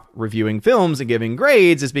stop reviewing films and giving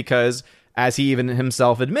grades is because, as he even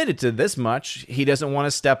himself admitted to this much, he doesn't want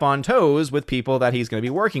to step on toes with people that he's going to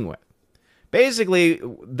be working with. Basically,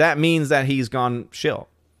 that means that he's gone shill.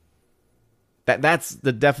 That's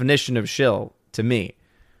the definition of shill to me.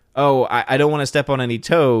 Oh, I don't want to step on any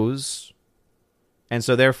toes, and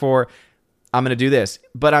so therefore I'm going to do this.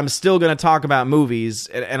 But I'm still going to talk about movies,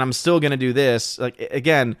 and I'm still going to do this. Like,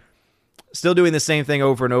 again, still doing the same thing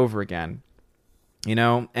over and over again. You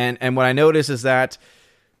know? And what I notice is that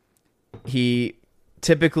he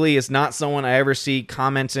typically is not someone I ever see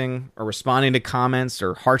commenting or responding to comments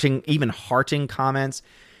or hearting comments.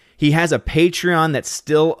 He has a Patreon that's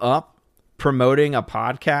still up promoting a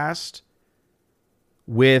podcast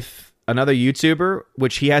with another YouTuber,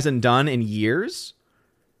 which he hasn't done in years,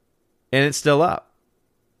 and it's still up.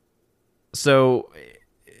 So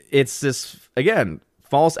it's this, again,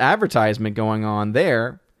 false advertisement going on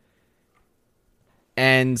there.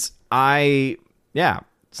 And so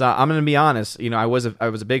I'm going to be honest. You know, I was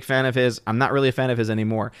a big fan of his. I'm not really a fan of his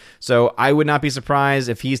anymore. So I would not be surprised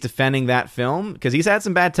if he's defending that film, because he's had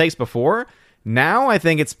some bad takes before. Now I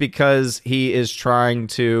think it's because he is trying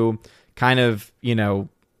to kind of, you know,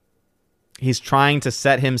 he's trying to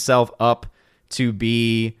set himself up to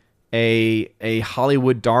be a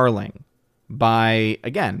Hollywood darling by,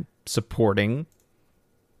 again, supporting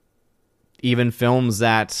even films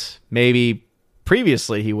that maybe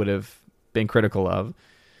previously he would have been critical of,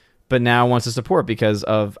 but now wants to support because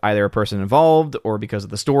of either a person involved or because of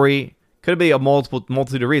the story. Could be a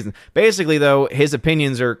multitude of reasons. Basically, though, his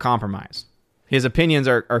opinions are compromised. His opinions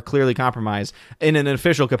are clearly compromised in an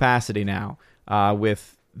official capacity now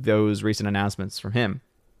with those recent announcements from him.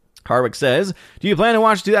 Harwick says, do you plan to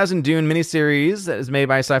watch 2000 Dune miniseries that is made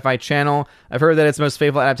by Sci-Fi Channel? I've heard that it's the most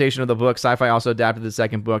faithful adaptation of the book. Sci-Fi also adapted the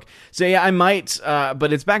second book. So yeah, I might,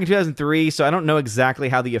 but it's back in 2003, so I don't know exactly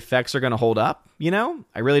how the effects are going to hold up, you know?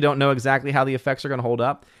 I really don't know exactly how the effects are going to hold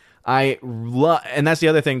up. And that's the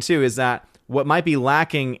other thing, too, is that what might be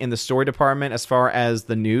lacking in the story department as far as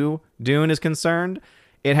the new Dune is concerned,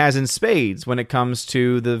 it has in spades when it comes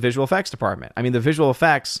to the visual effects department. I mean, the visual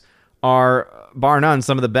effects are, bar none,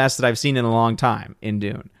 some of the best that I've seen in a long time in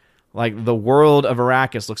Dune. Like, the world of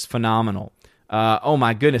Arrakis looks phenomenal. Oh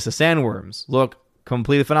my goodness, the sandworms look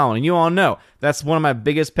completely phenomenal. And you all know, that's one of my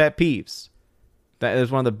biggest pet peeves. That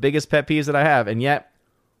is one of the biggest pet peeves that I have. And yet,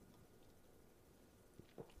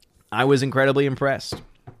 I was incredibly impressed.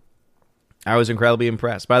 By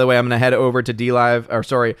the way, I'm going to head over to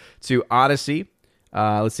to Odyssey.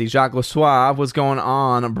 Let's see. Jacques Lesoive, what's going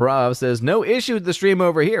on? Bruv says, no issue with the stream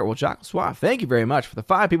over here. Well, Jacques Lesoive, thank you very much for the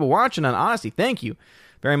 5 people watching on Odyssey. Thank you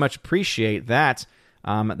very much. Appreciate that.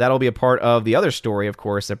 That'll be a part of the other story, of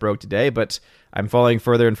course, that broke today, but I'm falling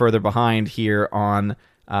further and further behind here on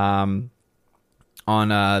the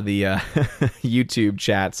YouTube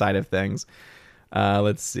chat side of things.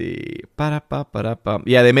 Let's see. Yeah,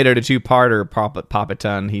 they made it a 2-parter,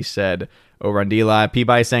 Papaton, he said, over on DLive.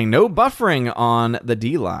 Peabody saying no buffering on the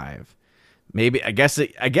DLive. Maybe, I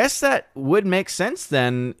guess that would make sense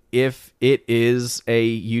then if it is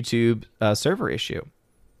a YouTube server issue.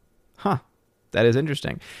 Huh. That is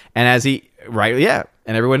interesting. And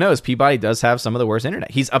and everyone knows Peabody does have some of the worst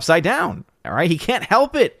internet. He's upside down, all right? He can't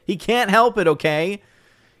help it, okay?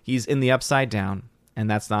 He's in the upside down, and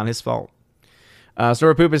that's not his fault.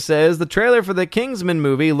 Sora Poopa says, the trailer for the Kingsman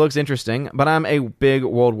movie looks interesting, but I'm a big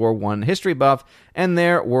World War I history buff, and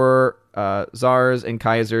there were Tsars and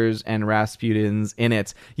Kaisers and Rasputins in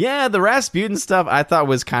it. Yeah, the Rasputin stuff I thought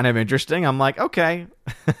was kind of interesting. I'm like, okay.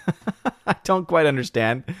 I don't quite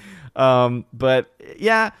understand. But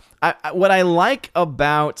yeah, what I like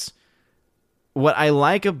about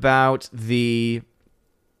the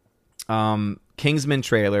Kingsman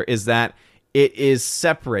trailer is that it is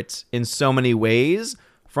separate in so many ways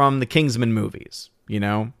from the Kingsman movies, you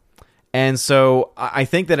know? And so I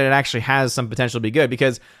think that it actually has some potential to be good,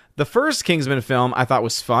 because the first Kingsman film I thought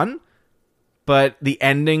was fun, but the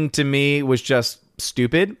ending to me was just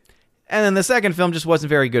stupid. And then the second film just wasn't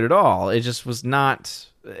very good at all. It just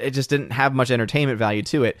didn't have much entertainment value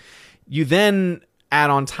to it. You then add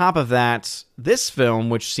on top of that this film,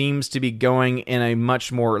 which seems to be going in a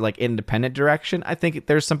much more like independent direction, I think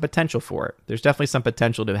there's some potential for it. There's definitely some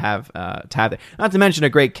potential to have it. Not to mention a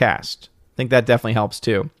great cast. I think that definitely helps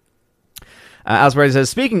too. Alsbrady says,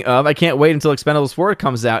 speaking of, I can't wait until Expendables 4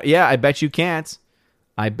 comes out. Yeah, I bet you can't.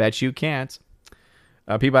 I bet you can't.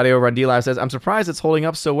 Peabody over on D-Live says, I'm surprised it's holding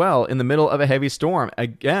up so well in the middle of a heavy storm.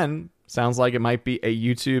 Again, sounds like it might be a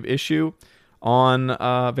YouTube issue on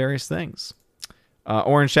various things.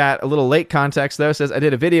 Orange Chat, a little late context, though, says, I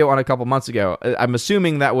did a video on a couple months ago. I'm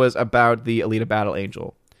assuming that was about the Alita Battle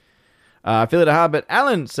Angel. Philly the Hobbit,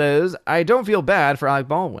 Alan says, I don't feel bad for Alec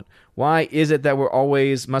Baldwin. Why is it that we're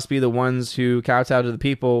always must be the ones who kowtow to the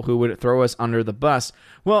people who would throw us under the bus?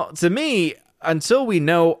 Well, to me, until we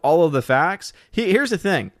know all of the facts, here's the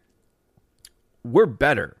thing. We're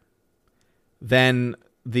better than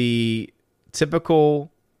the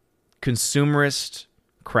typical consumerist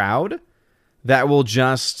crowd that will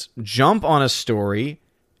just jump on a story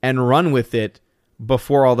and run with it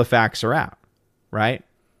before all the facts are out, right?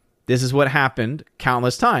 This is what happened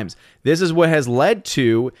countless times. This is what has led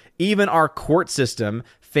to even our court system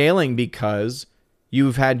failing because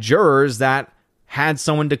you've had jurors that had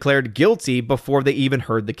someone declared guilty before they even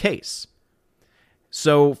heard the case.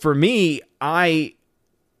 So for me, I'm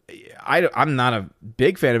not a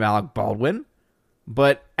big fan of Alec Baldwin,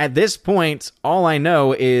 but at this point, all I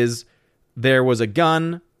know is there was a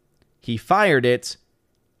gun, he fired it,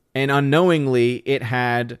 and unknowingly it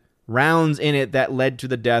had rounds in it that led to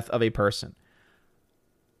the death of a person.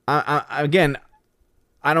 Again,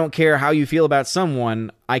 I don't care how you feel about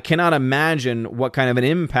someone. I cannot imagine what kind of an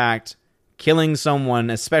impact killing someone,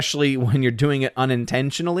 especially when you're doing it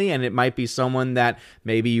unintentionally, and it might be someone that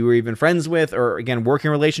maybe you were even friends with, or again, working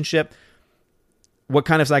relationship, what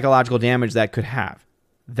kind of psychological damage that could have.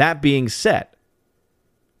 That being said,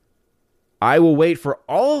 I will wait for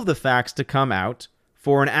all of the facts to come out,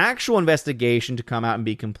 for an actual investigation to come out and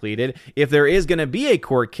be completed, if there is going to be a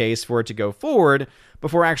court case for it to go forward,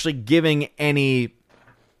 before actually giving any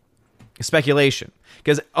speculation.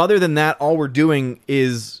 Because other than that, all we're doing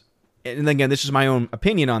is, and again, this is my own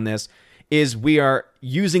opinion on this, is we are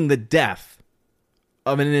using the death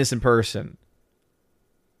of an innocent person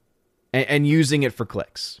and using it for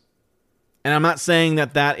clicks. And I'm not saying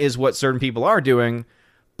that that is what certain people are doing,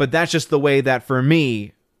 but that's just the way that for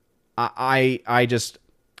me, I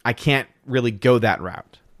can't really go that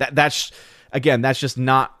route. That's just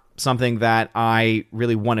not something that I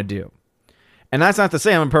really want to do. And that's not to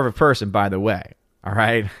say I'm a perfect person, by the way. All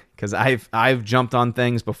right, because I've jumped on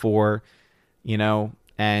things before,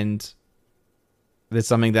 and it's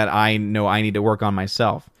something that I know I need to work on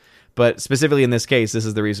myself. But specifically in this case, this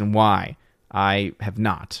is the reason why I have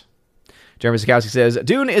not. Jeremy Sikowski says,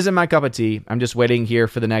 Dune isn't my cup of tea. I'm just waiting here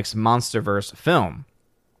for the next Monsterverse film.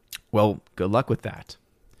 Well, good luck with that,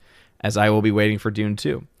 as I will be waiting for Dune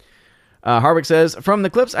 2. Harwick says, from the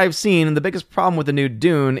clips I've seen, the biggest problem with the new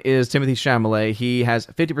Dune is Timothée Chalamet. He has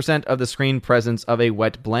 50% of the screen presence of a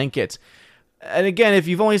wet blanket. And again, if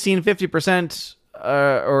you've only seen 50%,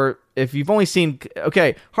 or if you've only seen...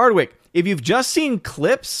 Okay, Hardwick, if you've just seen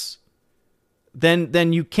clips,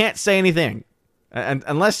 then you can't say anything. And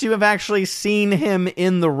unless you have actually seen him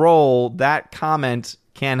in the role, that comment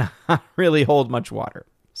cannot really hold much water.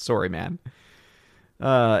 Sorry, man.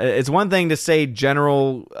 It's one thing to say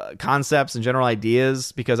general concepts and general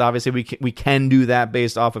ideas, because obviously we can do that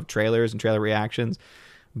based off of trailers and trailer reactions.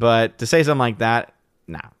 But to say something like that,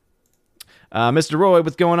 no. Mr. Roy,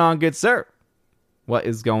 what's going on, good sir? What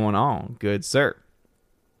is going on, good sir?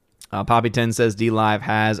 Poppy10 says D-Live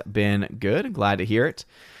has been good. Glad to hear it.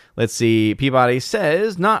 Let's see. Peabody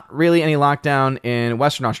says, not really any lockdown in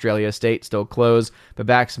Western Australia. State still closed, but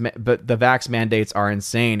the vax mandates are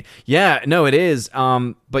insane. Yeah, no, it is.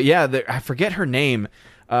 But yeah, I forget her name,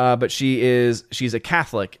 but she's a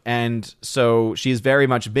Catholic, and so she's very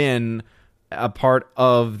much been a part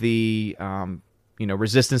of the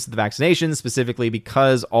resistance to the vaccinations, specifically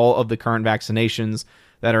because all of the current vaccinations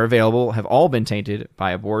that are available have all been tainted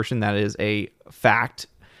by abortion. That is a fact.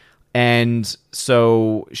 And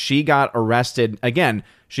so she got arrested. Again,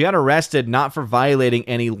 she got arrested not for violating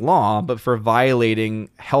any law, but for violating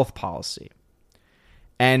health policy.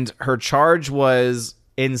 And her charge was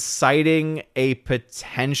inciting a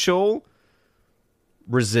potential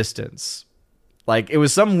resistance. Like, it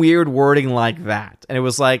was some weird wording like that. And it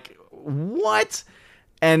was like, what?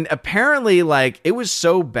 And apparently, like, it was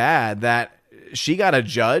so bad that she got a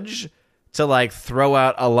judge to like throw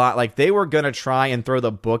out a lot. Like, they were going to try and throw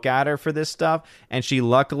the book at her for this stuff. And she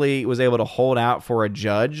luckily was able to hold out for a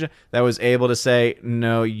judge that was able to say,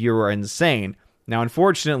 no, you are insane. Now,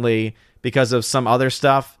 unfortunately, because of some other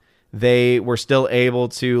stuff, they were still able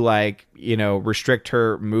to, like, you know, restrict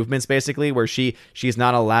her movements, basically, where she's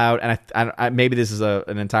not allowed, and I maybe this is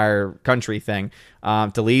an entire country thing,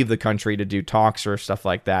 to leave the country to do talks or stuff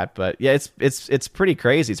like that. But yeah, it's pretty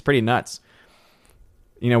crazy. It's pretty nuts.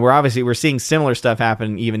 You know, we're seeing similar stuff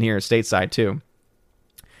happen even here stateside too.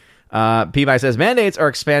 Peabody says, mandates are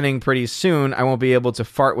expanding pretty soon. I won't be able to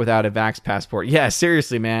fart without a vax passport. Yeah,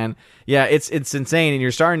 seriously, man. Yeah, it's insane, and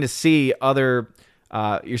you're starting to see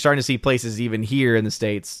places even here in the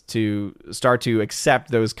States to start to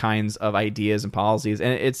accept those kinds of ideas and policies,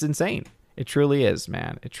 and it's insane. It truly is,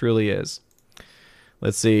 man. It truly is.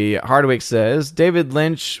 Let's see. Hardwick says, David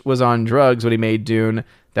Lynch was on drugs when he made Dune.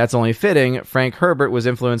 That's only fitting. Frank Herbert was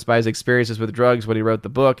influenced by his experiences with drugs when he wrote the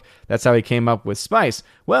book. That's how he came up with Spice.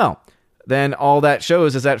 Well, then all that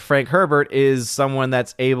shows is that Frank Herbert is someone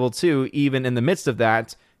that's able to, even in the midst of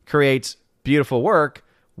that, create beautiful work,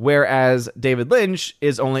 whereas David Lynch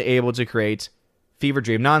is only able to create fever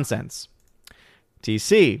dream nonsense.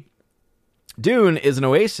 TC. Dune is an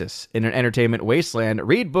oasis in an entertainment wasteland.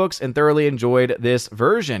 Read books and thoroughly enjoyed this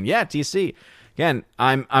version. Yeah, TC. Again,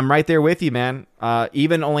 I'm right there with you, man.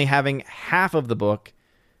 Even only having half of the book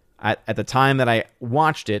at the time that I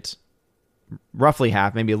watched it, roughly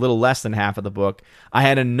half, maybe a little less than half of the book, I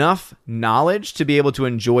had enough knowledge to be able to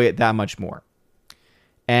enjoy it that much more.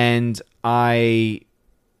 And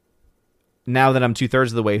now that I'm 2/3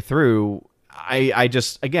 of the way through, I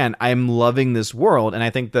just, again, I'm loving this world, and I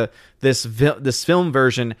think this film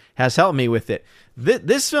version has helped me with it.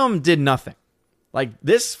 This film did nothing. Like,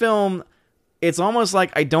 this film, it's almost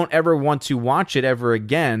like I don't ever want to watch it ever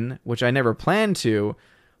again, which I never planned to,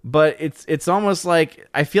 but it's almost like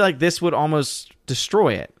I feel like this would almost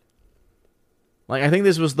destroy it. Like, I think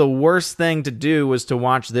this was the worst thing to do, was to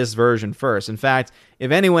watch this version first. In fact,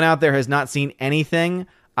 if anyone out there has not seen anything,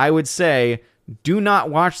 I would say, do not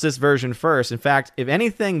watch this version first. In fact, if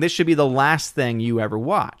anything, this should be the last thing you ever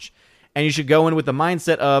watch. And you should go in with the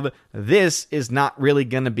mindset of, this is not really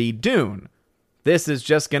going to be Dune. This is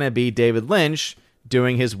just going to be David Lynch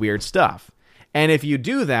doing his weird stuff. And if you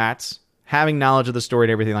do that, having knowledge of the story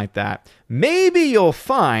and everything like that, maybe you'll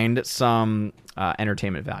find some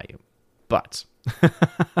entertainment value. But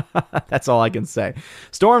that's all I can say.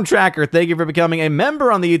 Storm Tracker, thank you for becoming a member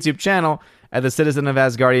on the YouTube channel at the Citizen of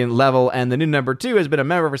Asgardian level, and the new number 2 has been a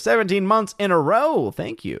member for 17 months in a row.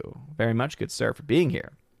 Thank you very much, good sir, for being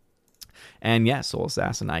here. And yes, Soul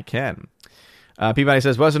Assassin, I can. Peabody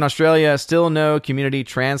says, Western Australia, still no community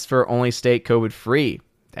transfer, only state COVID free.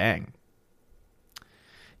 Dang.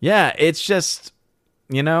 Yeah, it's just,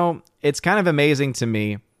 you know, it's kind of amazing to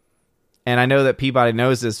me. And I know that Peabody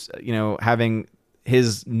knows this, you know, having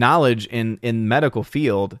his knowledge in medical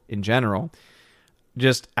field in general,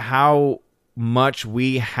 just how much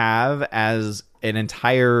we have as an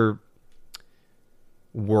entire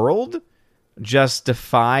world just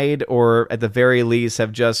defied, or at the very least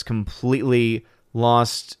have just completely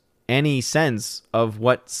lost any sense of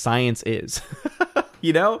what science is.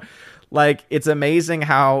 You know, like, it's amazing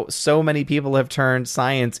how so many people have turned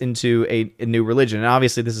science into a new religion. And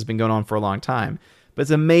obviously this has been going on for a long time, but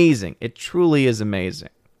it's amazing. It truly is amazing.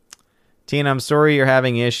 Tina, I'm sorry you're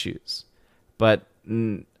having issues, but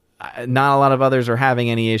not a lot of others are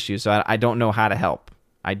having any issues. So I don't know how to help.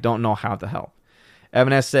 I don't know how to help.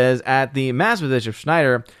 Evan S. says, at the Mass with Bishop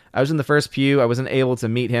Schneider, I was in the first pew. I wasn't able to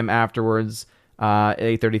meet him afterwards at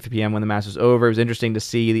 8:33 p.m. when the Mass was over. It was interesting to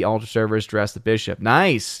see the altar servers dress the bishop.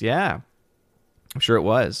 Nice. Yeah. I'm sure it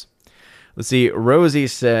was. Let's see. Rosie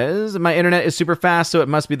says, my internet is super fast, so it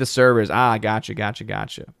must be the servers.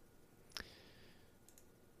 Gotcha.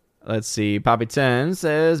 Let's see. Poppy 10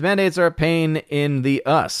 says, mandates are a pain in the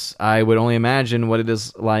us. I would only imagine what it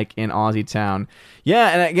is like in Aussie town. Yeah,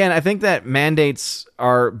 and again, I think that mandates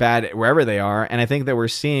are bad wherever they are, and I think that we're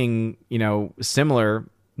seeing, you know, similar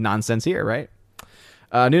nonsense here, right?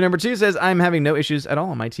 New number 2 says, I'm having no issues at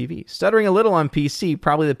all on my TV. Stuttering a little on PC,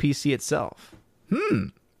 probably the PC itself.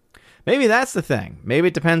 Maybe that's the thing. Maybe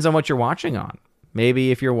it depends on what you're watching on.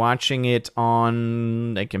 Maybe if you're watching it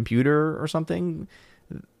on a computer or something.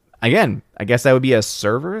 Again, I guess that would be a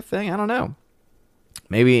server thing. I don't know.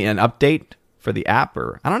 Maybe an update for the app,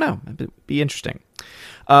 or I don't know. It'd be interesting.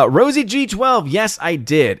 Rosie G12. Yes, I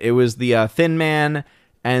did. It was the Thin Man,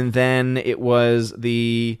 and then it was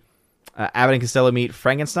the Abbott and Costello meet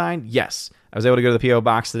Frankenstein. Yes, I was able to go to the P.O.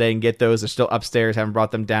 box today and get those. They're still upstairs. Haven't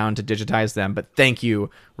brought them down to digitize them. But thank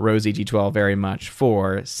you, Rosie G12, very much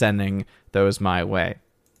for sending those my way.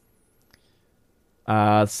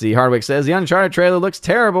 Let's see. Hardwick says, the Uncharted trailer looks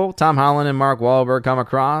terrible. Tom Holland and Mark Wahlberg come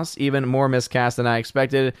across even more miscast than I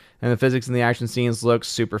expected, and the physics in the action scenes look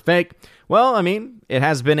super fake. Well, I mean, it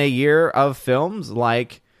has been a year of films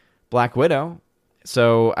like Black Widow.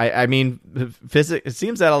 So, I mean, physics, it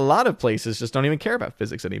seems that a lot of places just don't even care about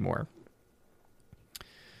physics anymore.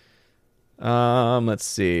 Let's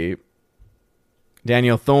see.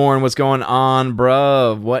 Daniel Thorne, what's going on,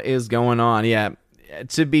 bruv? What is going on? Yeah,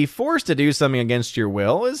 to be forced to do something against your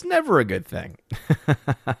will is never a good thing.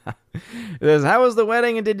 It says, how was the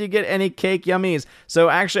wedding and did you get any cake yummies? So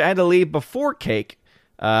actually I had to leave before cake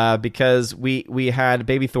because we had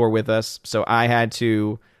baby Thor with us. So I had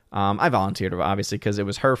to, I volunteered obviously because it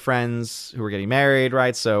was her friends who were getting married,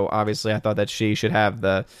 right? So obviously I thought that she should have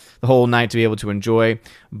the whole night to be able to enjoy.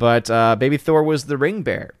 But baby Thor was the ring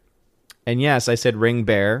bearer. And yes, I said ring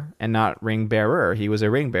bearer and not ring bearer. He was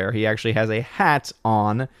a ring bearer. He actually has a hat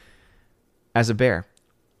on as a bear.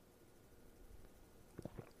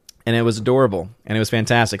 And it was adorable. And it was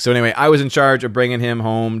fantastic. So anyway, I was in charge of bringing him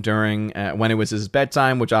home during when it was his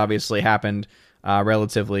bedtime, which obviously happened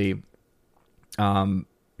relatively,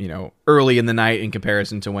 early in the night in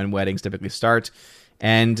comparison to when weddings typically start.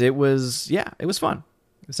 And it was fun.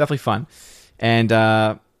 It was definitely fun. And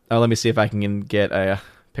let me see if I can get a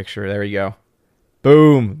picture. There we go.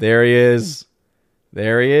 Boom. There he is.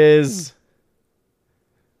 There he is.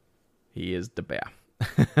 He is the bear.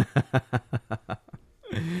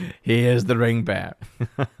 He is the ring bear.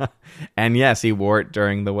 And yes, he wore it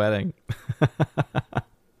during the wedding.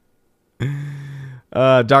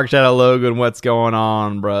 Dark Shadow Logan, what's going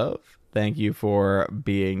on, bro? Thank you for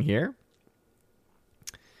being here.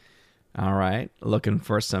 All right. Looking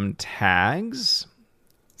for some tags.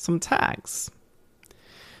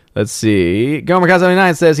 Let's see.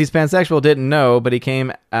 Gomer79 says he's pansexual. Didn't know, but he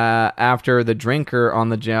came after the drinker on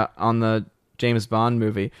the James Bond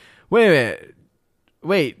movie. Wait.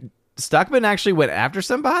 Stuckman actually went after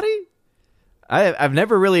somebody? I've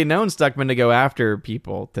never really known Stuckman to go after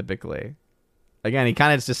people. Typically, again, he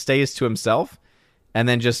kind of just stays to himself and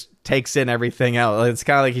then just takes in everything else. It's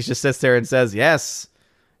kind of like he just sits there and says, "Yes,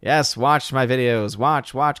 watch my videos.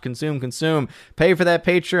 Watch, consume. Pay for that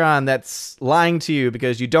Patreon that's lying to you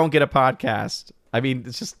because you don't get a podcast." I mean,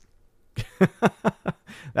 it's just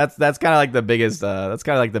that's kind of like the biggest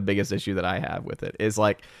issue that I have with it is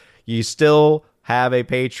like you still have a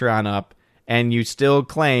Patreon up and you still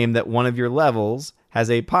claim that one of your levels has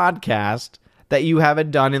a podcast that you haven't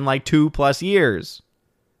done in like 2+ years.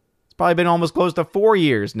 It's probably been almost close to 4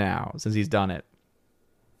 years now since he's done it.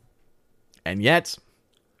 And yet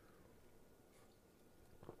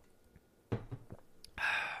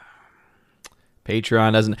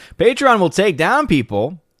Patreon will take down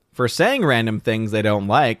people for saying random things they don't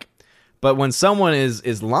like, but when someone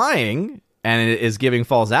is lying and is giving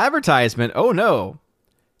false advertisement, oh no,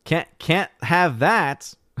 can't have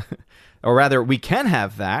that. Or rather, we can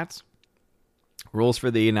have that. Rules for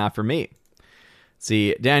thee, not for me.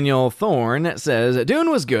 See, Daniel Thorne says, Dune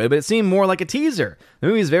was good, but it seemed more like a teaser. The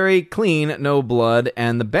movie's very clean, no blood,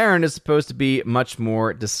 and the Baron is supposed to be much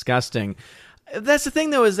more disgusting. That's the thing,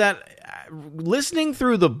 though, is that listening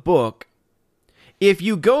through the book, here's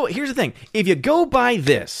the thing. If you go by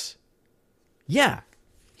this, yeah,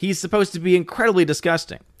 he's supposed to be incredibly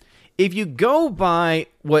disgusting. If you go by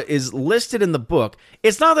what is listed in the book,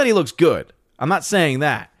 it's not that he looks good. I'm not saying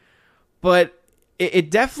that. But it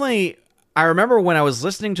definitely, I remember when I was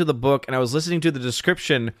listening to the book and I was listening to the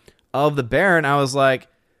description of the Baron, I was like,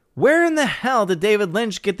 where in the hell did David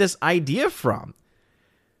Lynch get this idea from?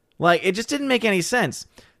 Like, it just didn't make any sense.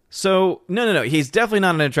 So, no. He's definitely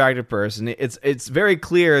not an attractive person. It's very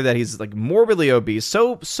clear that he's like morbidly obese,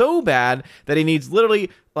 so bad that he needs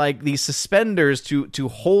literally like these suspenders to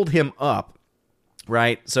hold him up,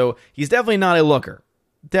 right? So he's definitely not a looker.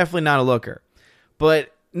 Definitely not a looker.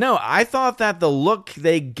 But no, I thought that the look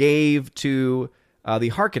they gave to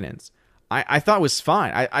the Harkonnens, I thought was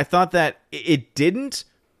fine. I thought that it didn't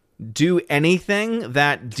do anything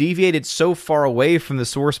that deviated so far away from the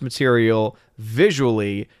source material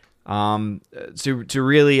visually to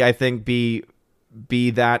really, I think, be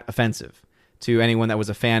that offensive to anyone that was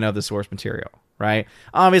a fan of the source material, right?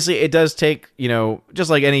 Obviously, it does take, just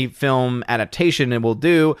like any film adaptation it will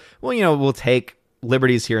do, we'll take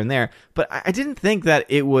liberties here and there, but I didn't think that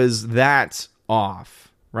it was that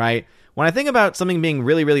off, right? When I think about something being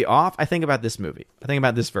really, really off, I think about this movie. I think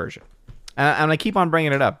about this version. And I keep on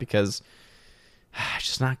bringing it up because it's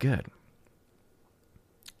just not good.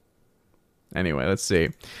 Anyway, let's see.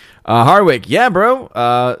 Hardwick, yeah, bro.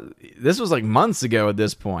 This was like months ago at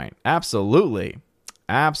this point. Absolutely.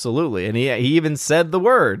 And he even said the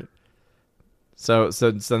word. So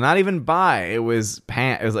not even buy. It was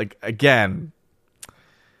It was like, again.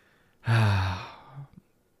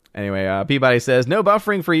 Anyway, Peabody says, no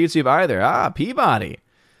buffering for YouTube either. Peabody.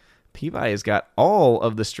 Peabody's got all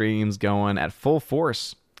of the streams going at full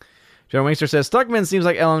force. Joe Wingster says, Stuckman seems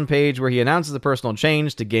like Ellen Page, where he announces a personal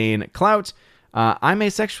change to gain clout. I'm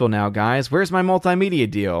asexual now, guys. Where's my multimedia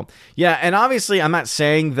deal? Yeah, and obviously I'm not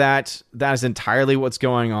saying that is entirely what's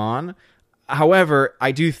going on. However,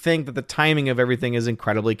 I do think that the timing of everything is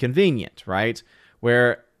incredibly convenient, right?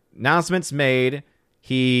 Where announcements made,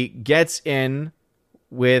 he gets in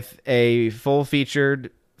with a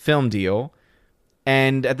full-featured film deal,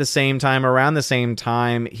 and at the same time, around the same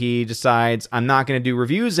time, he decides, I'm not going to do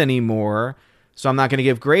reviews anymore, so I'm not going to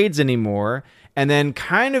give grades anymore, and then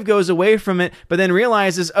kind of goes away from it, but then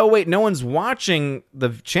realizes, oh wait, no one's watching the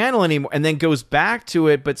channel anymore, and then goes back to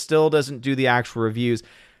it, but still doesn't do the actual reviews.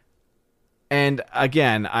 And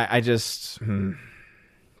again, I just...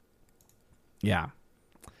 Yeah.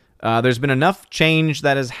 There's been enough change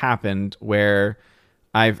that has happened where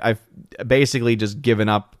I've basically just given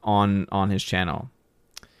up on his channel.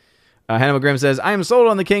 Hannibal Grimm says, I am sold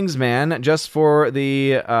on the Kingsman just for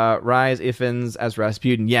the Rise Ifans as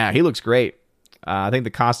Rasputin. Yeah, he looks great. I think the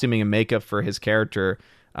costuming and makeup for his character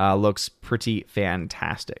looks pretty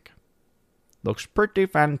fantastic.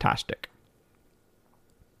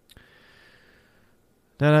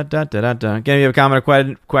 Again, we have a comment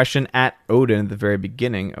or question at Odin at the very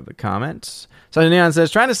beginning of the comments. So Neon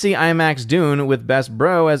says, trying to see IMAX Dune with Best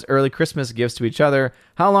Bro as early Christmas gifts to each other.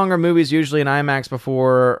 How long are movies usually in IMAX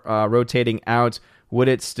before rotating out? Would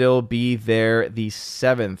it still be there the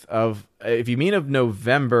 7th of, if you mean of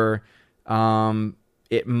November,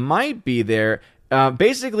 it might be there.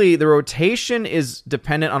 Basically, the rotation is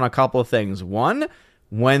dependent on a couple of things. One,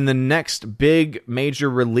 when the next big major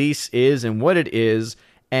release is and what it is.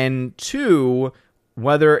 And two,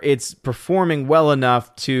 whether it's performing well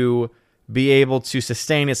enough to be able to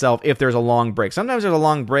sustain itself if there's a long break. Sometimes there's a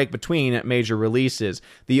long break between major releases.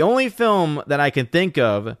 The only film that I can think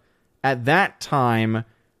of at that time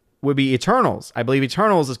would be Eternals. I believe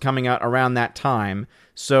Eternals is coming out around that time.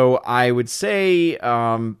 So I would say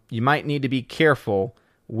you might need to be careful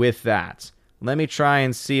with that. Let me try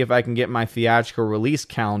and see if I can get my theatrical release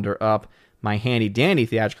calendar up. My handy-dandy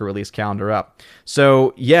theatrical release calendar up.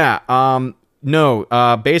 So, yeah,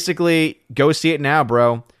 basically, go see it now,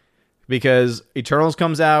 bro. Because Eternals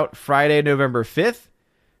comes out Friday, November 5th.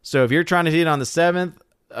 So if you're trying to see it on the 7th,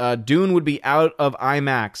 Dune would be out of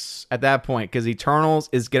IMAX at that point. Because Eternals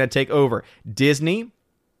is going to take over. Disney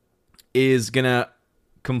is going to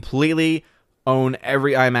completely own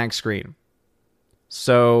every IMAX screen.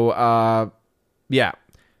 So, yeah.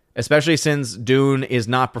 Especially since Dune is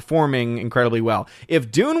not performing incredibly well.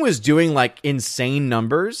 If Dune was doing like insane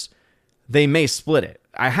numbers, they may split it.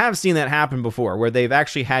 I have seen that happen before, where they've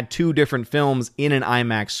actually had two different films in an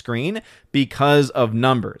IMAX screen because of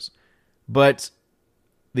numbers. But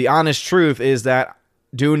the honest truth is that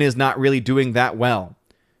Dune is not really doing that well,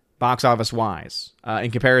 box office wise,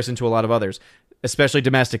 in comparison to a lot of others, especially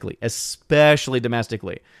domestically.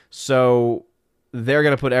 So they're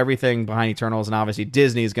going to put everything behind Eternals, and obviously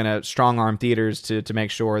Disney is going to strong-arm theaters to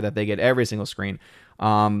make sure that they get every single screen,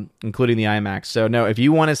 including the IMAX. So, no, if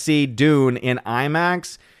you want to see Dune in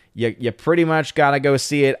IMAX, you pretty much got to go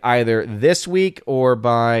see it either this week or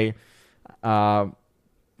by,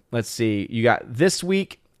 let's see, you got this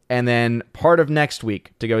week and then part of next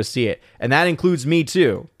week to go see it. And that includes me,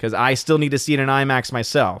 too, because I still need to see it in IMAX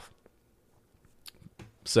myself.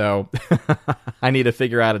 So I need to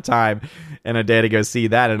figure out a time and a day to go see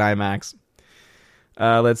that in IMAX.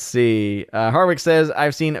 Let's see. Harwick says,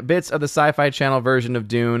 I've seen bits of the Sci-Fi Channel version of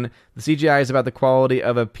Dune. The CGI is about the quality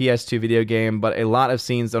of a PS2 video game, but a lot of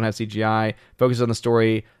scenes don't have CGI. Focus on the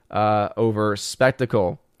story over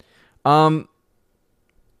spectacle.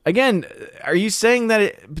 Again, are you saying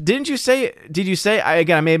that did you say,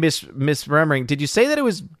 I may be misremembering, did you say that it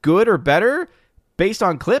was good or better based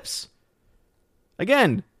on clips?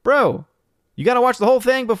 Again, bro, you got to watch the whole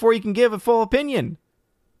thing before you can give a full opinion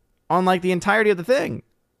on like the entirety of the thing.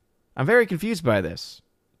 I'm very confused by this.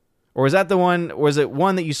 Or is that the one, or is it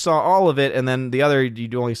one that you saw all of it and then the other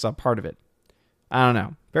you only saw part of it? I don't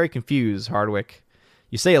know. Very confused, Hardwick.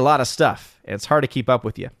 You say a lot of stuff, and it's hard to keep up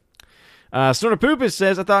with you. Snorter Poopus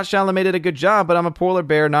says, I thought Chalamet did a good job, but I'm a polar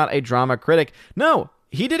bear, not a drama critic. No,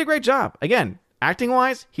 he did a great job. Again,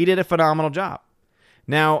 acting-wise, he did a phenomenal job.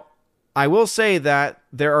 Now, I will say that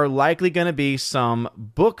there are likely going to be some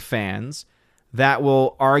book fans that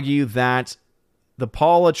will argue that the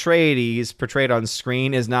Paul Atreides portrayed on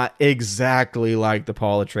screen is not exactly like the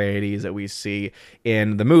Paul Atreides that we see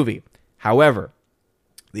in the movie. However,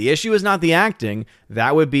 the issue is not the acting.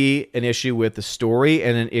 That would be an issue with the story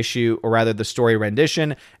and an issue, or rather the story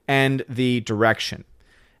rendition and the direction.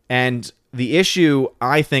 And the issue,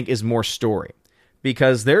 I think, is more story,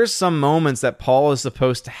 because there's some moments that Paul is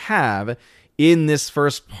supposed to have in this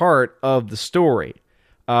first part of the story.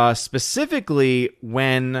 Specifically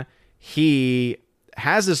when he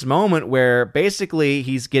has this moment where basically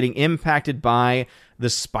he's getting impacted by the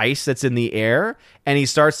spice that's in the air, and he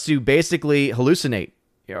starts to basically hallucinate,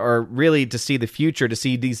 or really to see the future, to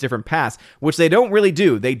see these different paths, which they don't really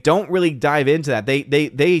do. They don't really dive into that.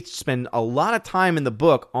 They spend a lot of time in the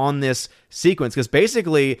book on this sequence, because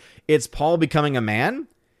basically it's Paul becoming a man,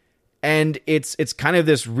 and it's kind of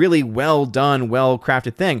this really well done, well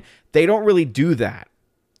crafted thing. They don't really do that,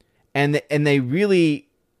 and they really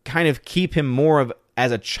kind of keep him more of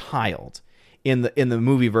as a child in the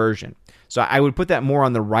movie version. So I would put that more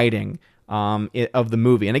on the writing of the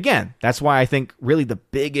movie. And again, that's why I think really the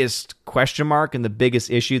biggest question mark and the biggest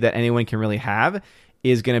issue that anyone can really have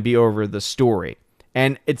is going to be over the story.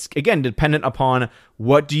 And it's, again, dependent upon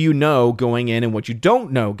what do you know going in and what you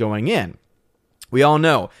don't know going in. We all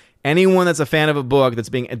know anyone that's a fan of a book that's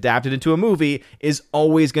being adapted into a movie is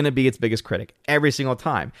always going to be its biggest critic every single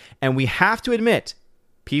time. And we have to admit,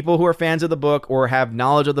 people who are fans of the book or have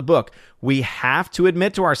knowledge of the book, we have to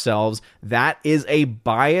admit to ourselves that is a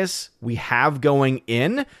bias we have going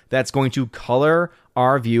in that's going to color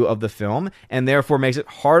our view of the film, and therefore makes it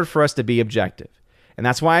hard for us to be objective. And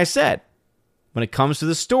that's why I said, when it comes to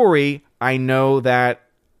the story, I know that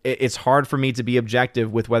it's hard for me to be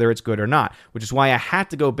objective with whether it's good or not, which is why I had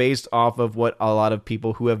to go based off of what a lot of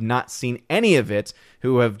people who have not seen any of it,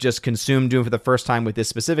 who have just consumed Dune for the first time with this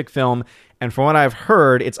specific film, and from what I've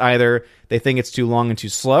heard, it's either they think it's too long and too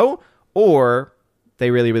slow, or they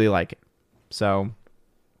really, really like it. So,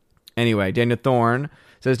 anyway, Daniel Thorne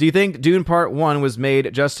says, do you think Dune Part 1 was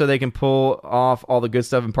made just so they can pull off all the good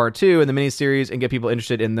stuff in Part 2 in the miniseries and get people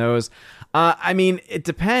interested in those? I mean, it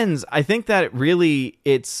depends. I think that really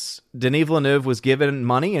it's Denis Villeneuve was given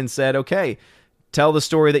money and said, okay, tell the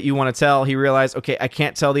story that you want to tell. He realized, okay, I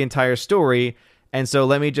can't tell the entire story, and so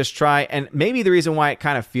let me just try. And maybe the reason why it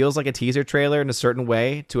kind of feels like a teaser trailer in a certain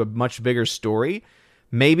way to a much bigger story,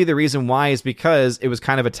 maybe the reason why is because it was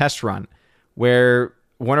kind of a test run where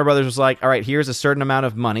Warner Brothers was like, all right, here's a certain amount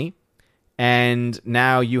of money, and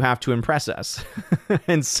now you have to impress us.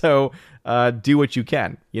 And so do what you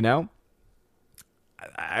can, you know?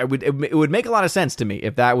 It would make a lot of sense to me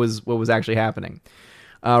if that was what was actually happening.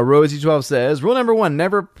 Rosie12 says, rule number 1,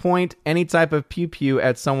 never point any type of pew-pew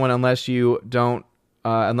at someone unless you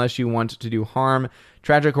want to do harm.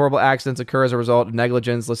 Tragic, horrible accidents occur as a result of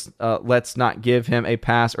negligence. Let's not give him a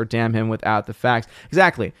pass or damn him without the facts.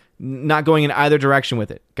 Exactly. Not going in either direction with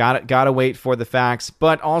it. Gotta wait for the facts.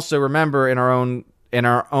 But also remember, in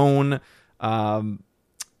our own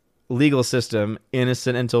legal system,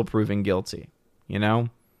 innocent until proven guilty. You know?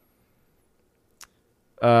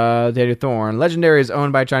 Daniel Thorne. Legendary is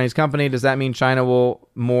owned by a Chinese company. Does that mean China will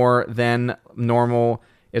more than normal?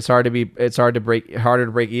 It's harder to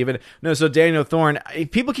break even. No, so Daniel Thorne,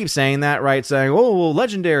 people keep saying that, right? Saying, oh, well,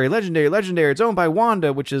 Legendary. It's owned by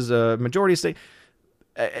Wanda, which is a majority stake.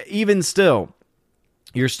 Even still,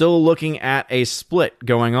 you're still looking at a split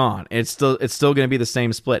going on. It's still going to be the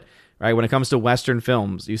same split, right? When it comes to Western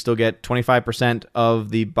films, you still get 25%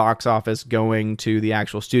 of the box office going to the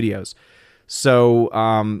actual studios.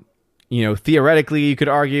 So, theoretically, you could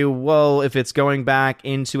argue, well, if it's going back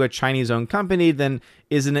into a Chinese-owned company, then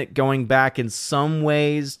isn't it going back in some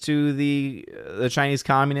ways to the Chinese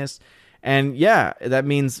communists? And yeah, that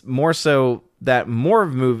means more so that more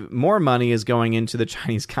money is going into the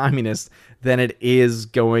Chinese communists than it is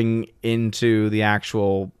going into the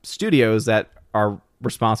actual studios that are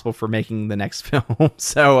responsible for making the next film.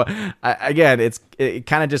 So again, it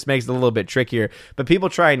kind of just makes it a little bit trickier. But people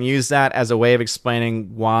try and use that as a way of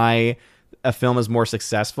explaining why a film is more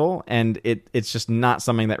successful, and it's just not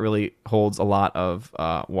something that really holds a lot of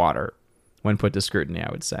water when put to scrutiny,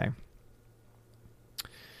 I would say.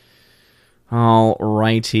 All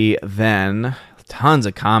righty then. Tons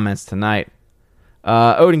of comments tonight.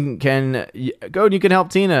 Odin, you can help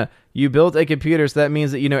Tina. You built a computer, so that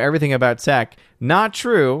means that you know everything about tech. Not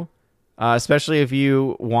true, especially if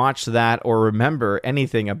you watch that or remember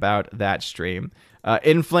anything about that stream.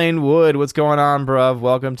 Inflamed Wood, what's going on, bruv?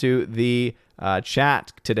 Welcome to the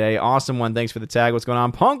chat today. Awesome one. Thanks for the tag. What's going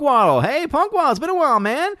on? Punkwaddle. Hey, Punkwaddle. It's been a while,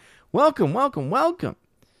 man. Welcome.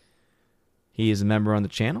 He is a member on the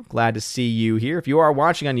channel. Glad to see you here. If you are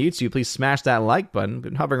watching on YouTube, please smash that like button.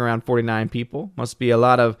 Been hovering around 49 people. Must be a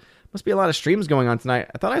lot of streams going on tonight.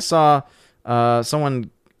 I thought I saw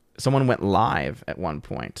someone someone went live at one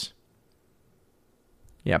point.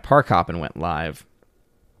 Yeah, Park Hoppin went live.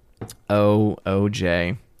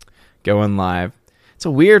 OJ going live. It's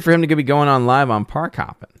so weird for him to be going on live on Park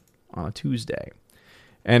Hoppin on a Tuesday.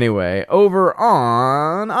 Anyway, over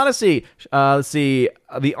on Odyssey, let's see.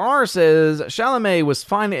 The R says Chalamet was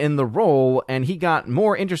fine in the role, and he got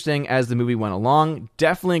more interesting as the movie went along.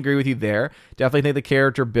 Definitely agree with you there. Definitely think the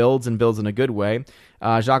character builds in a good way.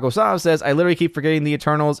 Jacques Osave says, I literally keep forgetting the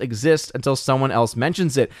Eternals exist until someone else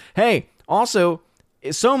mentions it. Hey, also,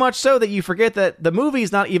 so much so that you forget that the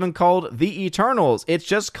movie's not even called The Eternals. It's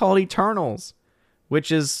just called Eternals,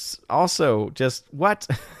 which is also just, what?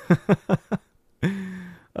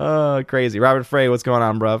 Crazy. Robert Frey, what's going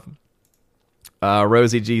on, bruv?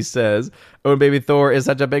 Rosie G says, oh, baby Thor is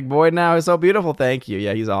such a big boy now. He's so beautiful. Thank you.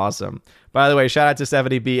 Yeah, he's awesome. By the way, shout out to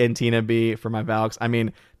 70B and Tina B for my Valks. I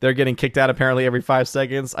mean, they're getting kicked out apparently every 5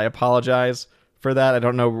 seconds. I apologize for that. I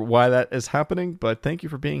don't know why that is happening, but thank you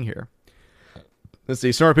for being here. Let's see.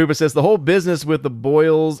 Snorpoopa says, the whole business with the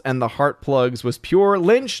boils and the heart plugs was pure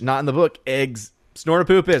Lynch, not in the book. Eggs.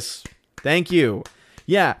 Snorpoopus. Thank you.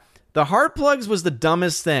 Yeah. The heart plugs was the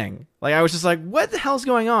dumbest thing. Like, I was just like, what the hell's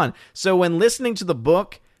going on? So when listening to the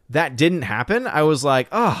book, that didn't happen. I was like,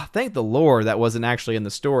 oh, thank the Lord that wasn't actually in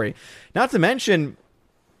the story. Not to mention,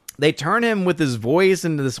 they turn him with his voice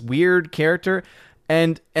into this weird character.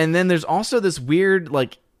 And then there's also this weird,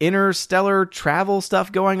 like, interstellar travel stuff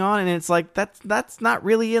going on. And it's like, that's not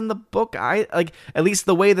really in the book. At least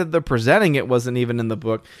the way that they're presenting it wasn't even in the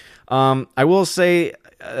book. I will say,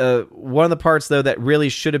 one of the parts, though, that really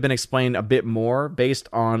should have been explained a bit more based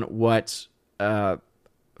on what,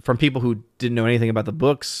 from people who didn't know anything about the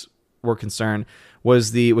books were concerned,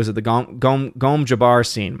 was the Gom Jabbar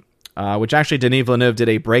scene, which actually Denis Villeneuve did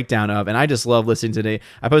a breakdown of, and I just love listening to it.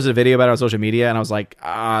 I posted a video about it on social media, and I was like,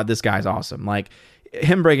 this guy's awesome. Like,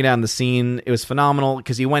 him breaking down the scene, it was phenomenal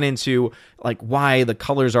because he went into like why the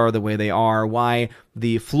colors are the way they are, why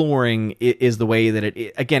the flooring is the way that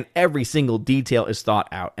it. Again, every single detail is thought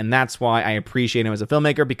out, and that's why I appreciate him as a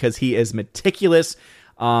filmmaker, because he is meticulous.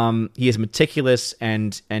 He is meticulous,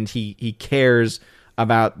 and he cares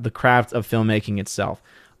about the craft of filmmaking itself.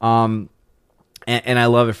 And I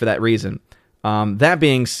love it for that reason. That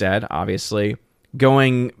being said, obviously,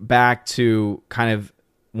 going back to kind of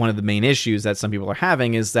one of the main issues that some people are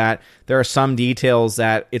having is that there are some details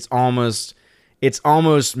that it's almost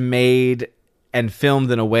made and filmed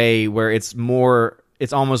in a way where it's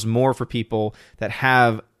almost more for people that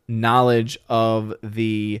have knowledge of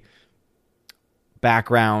the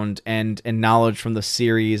background and knowledge from the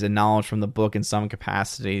series and knowledge from the book in some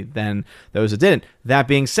capacity than those that didn't. That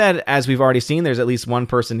being said, as we've already seen, there's at least one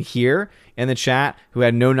person here in the chat who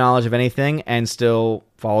had no knowledge of anything and still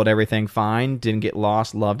followed everything fine, didn't get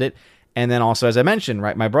lost, loved it. And then also, as I mentioned,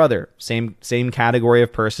 right, my brother, same category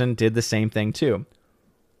of person, did the same thing too.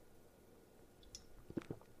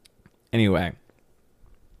 Anyway,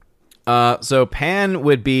 so Pan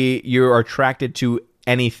would be you're attracted to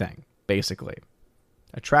anything, basically.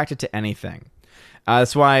 Attracted to anything.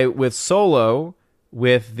 That's why with Solo,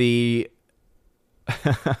 with the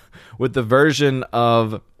with the version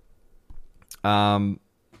of Lando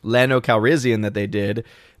Calrissian that they did,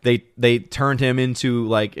 they turned him into,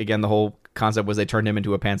 like, again, the whole concept was they turned him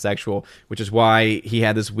into a pansexual, which is why he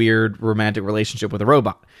had this weird romantic relationship with a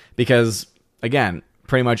robot. Because, again,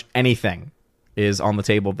 pretty much anything is on the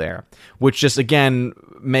table there, which just, again,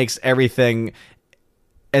 makes everything.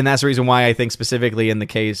 And that's the reason why I think specifically in the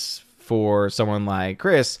case for someone like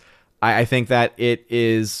Chris, I think that it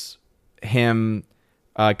is him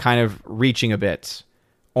kind of reaching a bit,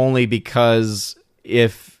 only because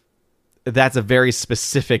if that's a very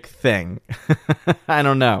specific thing. I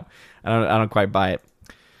don't know. I don't quite buy it.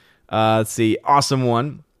 Let's see. Awesome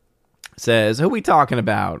One says, who we talking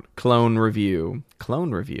about? Clone Review.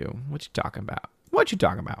 Clone Review? What you talking about? What you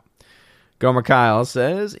talking about? Gomer Kyle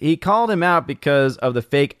says, he called him out because of the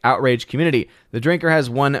fake outrage community. The drinker has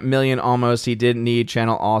 1 million almost. He didn't need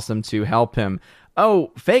Channel Awesome to help him.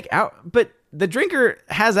 Oh, fake out? But the drinker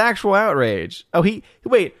has actual outrage. Oh,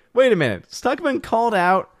 wait a minute. Stuckman called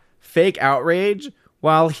out fake outrage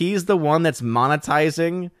while he's the one that's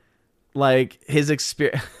monetizing, like, his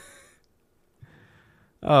experience.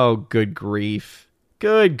 Oh, good grief.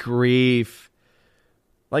 Good grief.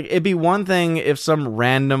 Like, it'd be one thing if some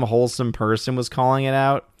random wholesome person was calling it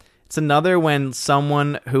out. It's another when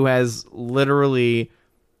someone who has literally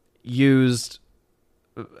used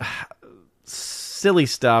silly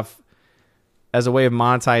stuff as a way of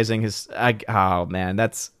monetizing his... oh, man,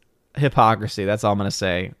 that's hypocrisy. That's all I'm going to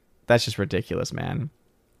say. That's just ridiculous, man.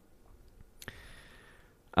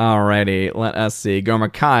 Alrighty, let us see. Gomer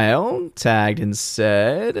Kyle tagged and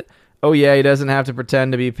said, oh yeah, he doesn't have to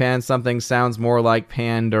pretend to be Pan. Something sounds more like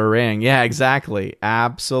pandering. Yeah, exactly.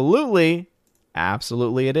 Absolutely.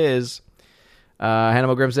 Absolutely it is.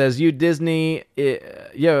 Hannibal Grimm says, you Disney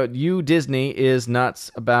is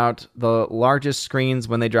nuts about the largest screens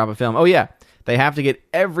when they drop a film. Oh yeah, they have to get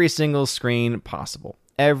every single screen possible.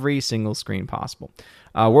 Every single screen possible.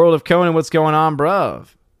 World of Conan, what's going on,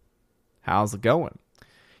 bruv? How's it going?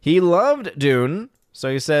 He loved Dune,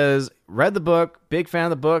 so he says, read the book, big fan of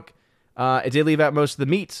the book. It did leave out most of the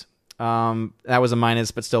meat. That was a minus,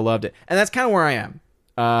 but still loved it. And that's kind of where I am,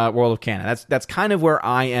 World of Canon. That's kind of where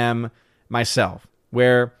I am myself,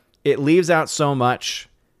 where it leaves out so much,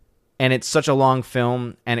 and it's such a long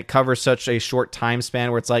film, and it covers such a short time span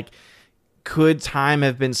where it's like, could time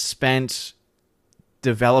have been spent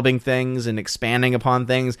developing things and expanding upon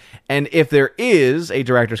things? And if there is a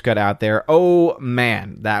director's cut out there, oh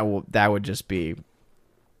man, that would just be,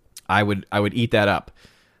 I would eat that up.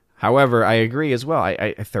 However, I agree as well.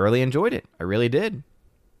 I thoroughly enjoyed it. I really did.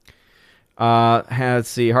 Let's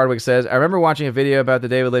see. Hardwick says, I remember watching a video about the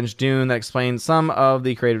David Lynch Dune that explained some of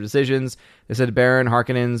the creative decisions. They said Baron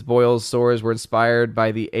Harkonnen's boils sores were inspired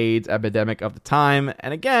by the AIDS epidemic of the time.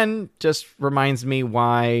 And again, just reminds me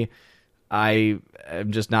why I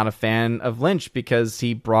am just not a fan of Lynch, because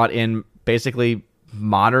he brought in basically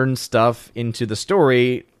modern stuff into the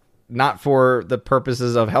story, not for the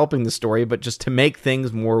purposes of helping the story, but just to make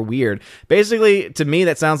things more weird. Basically, to me,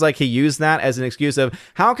 that sounds like he used that as an excuse of,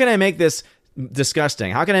 how can I make this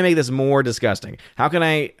disgusting? How can I make this more disgusting? How can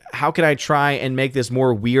I try and make this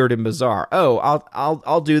more weird and bizarre? Oh,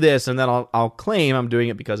 I'll do this, and then I'll claim I'm doing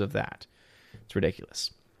it because of that. It's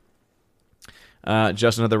ridiculous.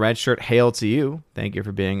 Justin of the Red Shirt, hail to you. Thank you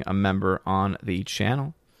for being a member on the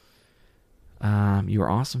channel. You are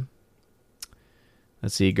awesome.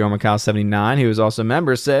 Let's see, GoMacau79, who is also a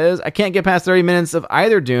member, says, I can't get past 30 minutes of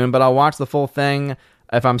either Dune, but I'll watch the full thing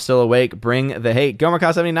if I'm still awake. Bring the hate.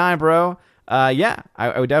 GoMacau79, bro. Yeah,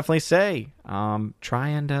 I would definitely say, try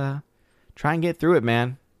and get through it,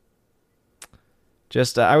 man.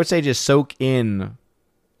 Just, I would say just soak in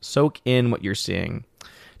what you're seeing.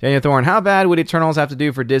 Daniel Thorne, how bad would Eternals have to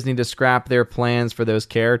do for Disney to scrap their plans for those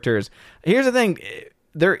characters? Here's the thing.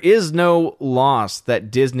 There is no loss that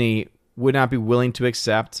Disney would not be willing to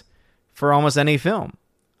accept for almost any film,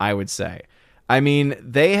 I would say. I mean,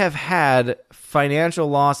 they have had financial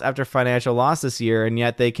loss after financial loss this year, and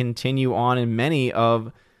yet they continue on in many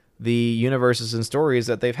of the universes and stories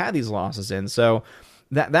that they've had these losses in. So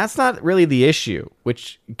that's not really the issue,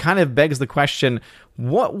 which kind of begs the question,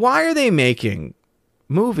 why are they making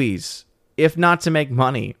movies if not to make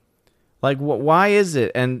money? Like, why is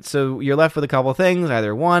it? And so you're left with a couple of things.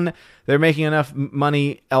 Either one, they're making enough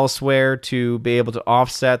money elsewhere to be able to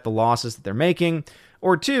offset the losses that they're making,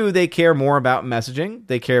 or two, they care more about messaging.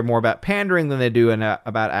 They care more about pandering than they do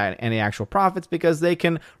about any actual profits, because they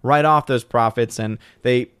can write off those profits, and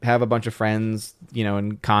they have a bunch of friends,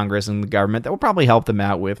 in Congress and the government that will probably help them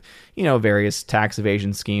out with, various tax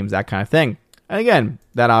evasion schemes, that kind of thing. And again,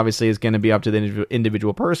 that obviously is going to be up to the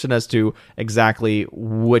individual person as to exactly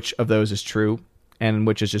which of those is true and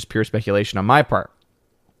which is just pure speculation on my part.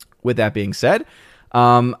 With that being said,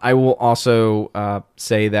 I will also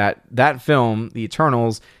say that film, The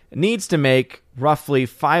Eternals, needs to make roughly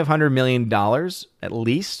 $500 million at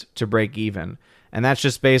least to break even. And that's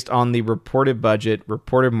just based on the reported budget,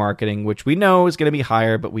 reported marketing, which we know is going to be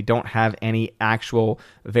higher, but we don't have any actual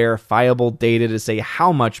verifiable data to say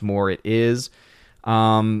how much more it is.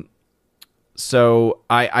 So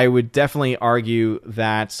I would definitely argue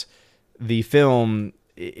that the film,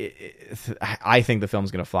 I think the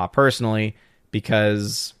film's going to flop personally,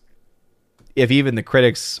 because if even the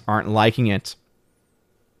critics aren't liking it,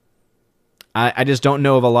 I just don't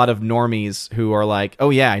know of a lot of normies who are like, oh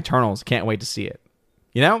yeah, Eternals, can't wait to see it.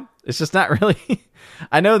 It's just not really.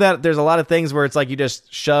 I know that there's a lot of things where it's like you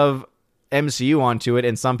just shove MCU onto it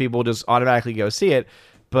and some people just automatically go see it.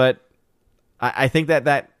 But I think that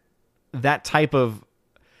type of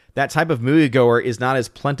moviegoer is not as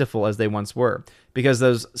plentiful as they once were, because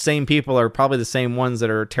those same people are probably the same ones that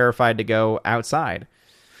are terrified to go outside.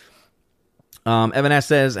 Evan S.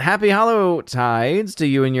 says, Happy Hallowtides to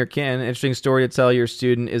you and your kin. Interesting story to tell your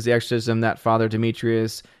student is the exorcism that Father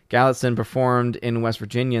Demetrius Galitzin performed in West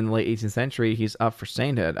Virginia in the late 18th century. He's up for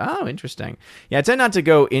sainthood. Oh, interesting. Yeah, I tend not to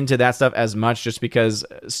go into that stuff as much, just because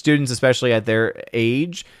students, especially at their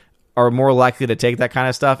age, are more likely to take that kind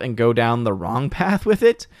of stuff and go down the wrong path with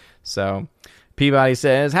it. So Peabody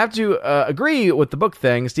says, have to agree with the book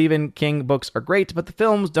thing. Stephen King books are great, but the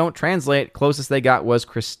films don't translate. Closest they got was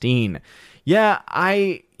Christine.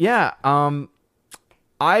 I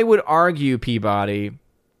would argue, Peabody,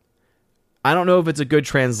 I don't know if it's a good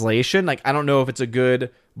translation. Like, I don't know if it's a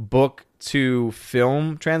good book to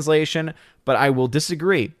film translation, but I will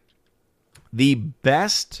disagree. The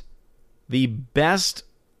best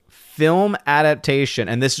film adaptation,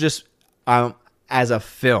 and this is just as a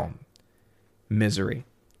film, Misery.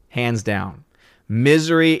 Hands down.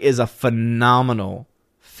 Misery is a phenomenal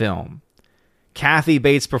film. Kathy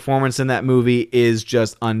Bates' performance in that movie is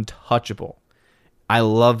just untouchable. I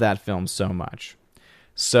love that film so much.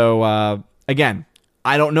 So, again,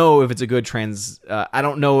 I don't know if it's a good I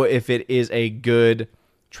don't know if it is a good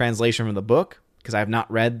translation from the book, because I have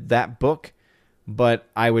not read that book. But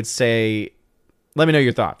I would say, let me know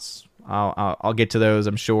your thoughts. I'll get to those,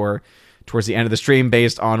 I'm sure, towards the end of the stream,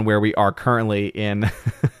 based on where we are currently in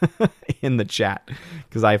in the chat,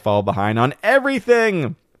 because I fall behind on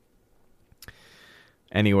everything.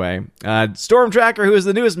 Anyway, Storm Tracker, who is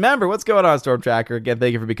the newest member. What's going on, Storm Tracker? Again,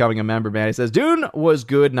 thank you for becoming a member, man. He says, Dune was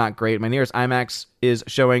good, not great. My nearest IMAX is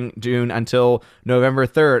showing Dune until November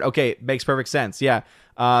 3rd. Okay, makes perfect sense. Yeah.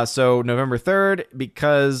 So November 3rd,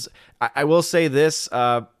 because I will say this,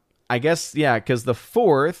 I guess, yeah, because the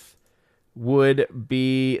 4th would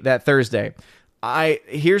be that Thursday.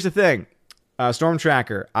 Here's the thing, Storm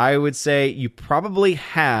Tracker, I would say you probably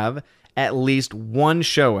have at least one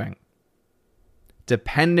showing,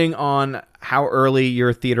 depending on how early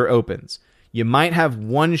your theater opens. You might have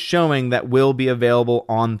one showing that will be available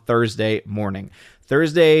on Thursday morning.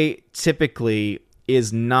 Thursday typically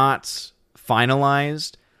is not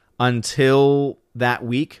finalized until that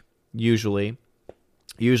week, usually.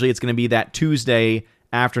 Usually it's going to be that Tuesday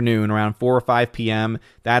afternoon around 4 or 5 p.m.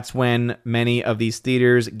 That's when many of these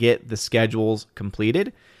theaters get the schedules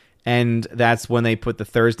completed. And that's when they put the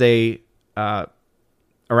Thursday, or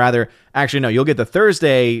rather, actually, no, you'll get the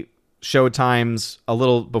Thursday show times a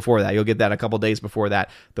little before that. You'll get that a couple days before that.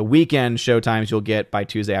 The weekend show times you'll get by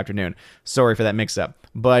Tuesday afternoon. Sorry for that mix-up.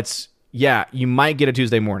 But yeah, you might get a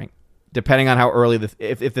Tuesday morning, depending on how early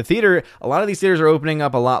if the theater, a lot of these theaters are opening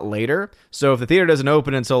up a lot later. So if the theater doesn't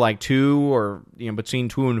open until like 2 or between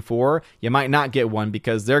 2 and 4, you might not get one,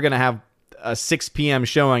 because they're going to have a 6 p.m.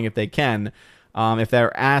 showing if they can, if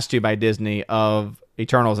they're asked to by Disney, of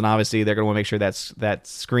Eternals, and obviously they're going to want to make sure that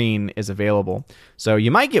screen is available. So you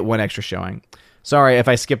might get one extra showing. Sorry if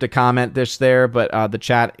I skipped a comment there, but the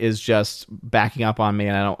chat is just backing up on me,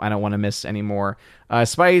 and I don't want to miss any more. If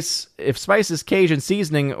spice is Cajun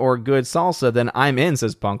seasoning or good salsa, then I'm in,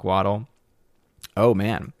 says Punk Waddle. Oh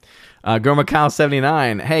man. Groma Kyle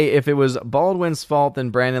 79. Hey, if it was Baldwin's fault, then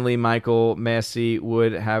Brandon Lee Michael Messi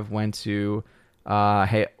would have went to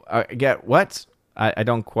get what? I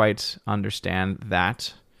don't quite understand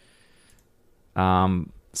that.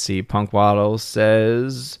 See, Punk Waddle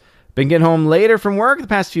says, been getting home later from work the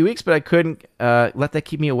past few weeks, but I couldn't let that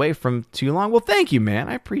keep me away from too long. Well, thank you, man.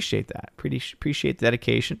 I appreciate that. Appreciate the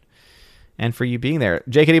dedication and for you being there.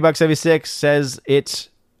 JKD Buck 76 says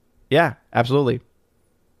yeah, absolutely.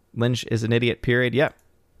 Lynch is an idiot, period. Yep.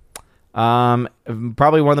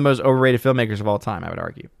 Probably one of the most overrated filmmakers of all time, I would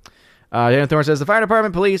argue. Daniel Thorne says, the fire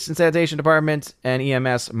department, police, and sanitation department and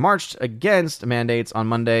EMS marched against mandates on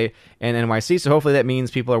Monday in NYC, so hopefully that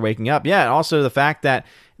means people are waking up. Yeah, and also the fact that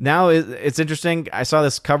now it's interesting. I saw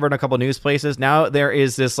this covered in a couple news places. Now there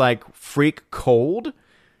is this like freak cold.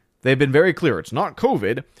 They've been very clear. It's not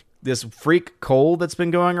COVID. This freak cold that's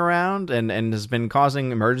been going around and has been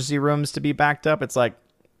causing emergency rooms to be backed up. It's like,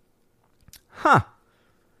 kind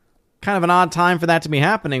of an odd time for that to be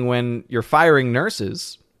happening when you're firing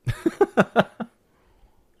nurses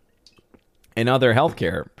and other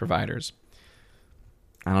healthcare providers.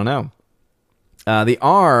 I don't know. The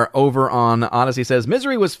R over on Odyssey says,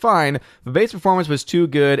 Misery was fine, but Bates' performance was too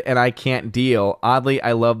good, and I can't deal. Oddly,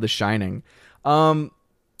 I love The Shining. Let's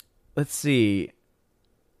see.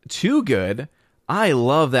 Too good? I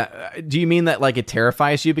love that. Do you mean that like it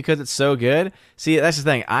terrifies you because it's so good? See, that's the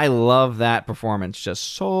thing. I love that performance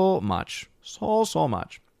just so much. So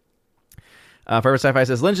much. Forever Sci-Fi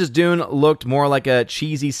says, Lynch's Dune looked more like a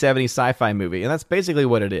cheesy 70s sci-fi movie, and that's basically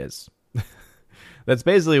what it is. That's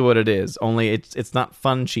basically what it is, only it's not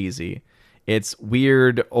fun cheesy. It's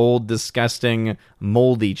weird, old, disgusting,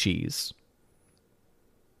 moldy cheese.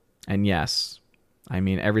 And yes, I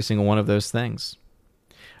mean every single one of those things.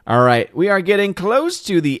 All right, we are getting close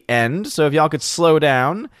to the end, so if y'all could slow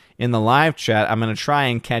down in the live chat, I'm going to try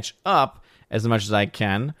and catch up as much as I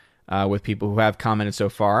can with people who have commented so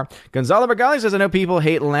far. Gonzalo Bergali says, I know people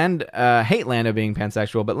hate Lando being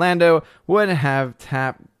pansexual, but Lando would have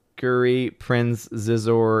tapped Guri, Prince,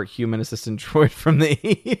 Zizor, human assistant droid from the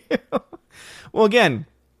EU. Well, again,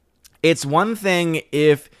 It's one thing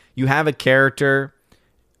if you have a character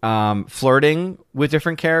flirting with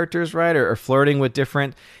different characters, right? Or flirting with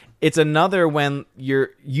different. It's another when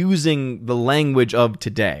you're using the language of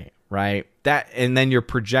today, right? And then you're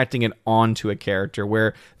projecting it onto a character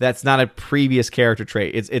where that's not a previous character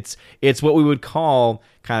trait. It's what we would call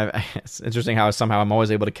kind of. It's interesting how somehow I'm always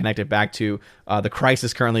able to connect it back to the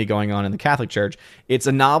crisis currently going on in the Catholic Church. It's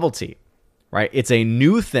a novelty, right? It's a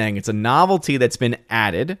new thing. It's a novelty that's been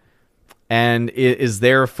added and it is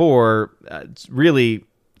therefore really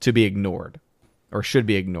to be ignored or should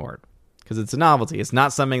be ignored. Because it's a novelty. It's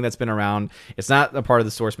not something that's been around. It's not a part of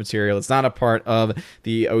the source material. It's not a part of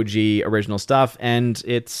the OG original stuff, and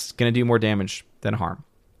it's going to do more damage than harm.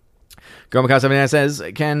 Girlmacow79 says,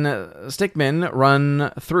 can Stickmin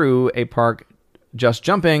run through a park just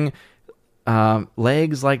jumping?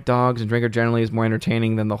 Legs like dogs and Drinker generally is more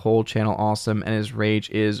entertaining than the whole channel awesome, and his rage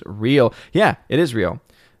is real. Yeah, it is real.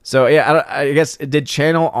 So, yeah, I guess, did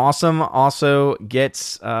Channel Awesome also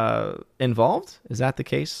get involved? Is that the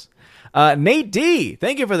case? Nate D,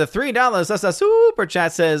 thank you for the $3. That's a super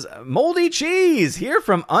chat, says, Moldy Cheese, here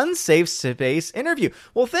from Unsafe Space Interview.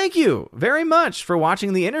 Well, thank you very much for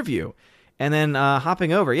watching the interview and then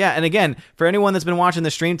hopping over. Yeah, and again, for anyone that's been watching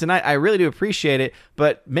the stream tonight, I really do appreciate it,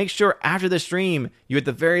 but make sure after the stream, you at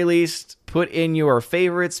the very least put in your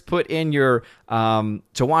favorites, put in your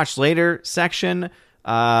to watch later section,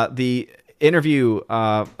 the interview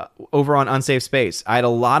over on Unsafe Space. I had a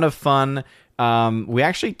lot of fun. We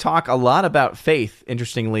actually talk a lot about faith,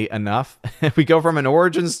 interestingly enough. We go from an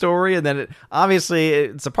origin story, and then obviously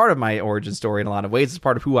it's a part of my origin story in a lot of ways. It's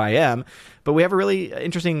part of who I am. But we have a really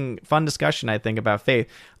interesting, fun discussion, I think, about faith.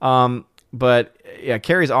 But yeah,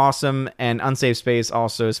 Carrie's awesome, and Unsafe Space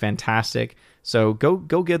also is fantastic. So go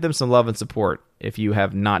give them some love and support if you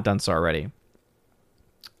have not done so already.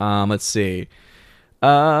 Let's see.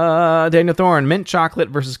 Daniel Thorne, mint chocolate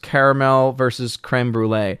versus caramel versus creme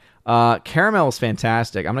brulee. Caramel is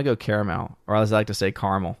fantastic. I'm going to go caramel, or as I like to say,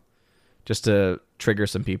 caramel, just to trigger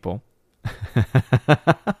some people.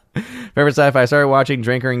 Favorite sci-fi. I started watching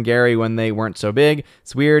Drinker and Gary when they weren't so big.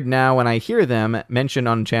 It's weird now when I hear them mentioned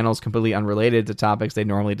on channels completely unrelated to topics they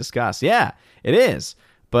normally discuss. Yeah, it is.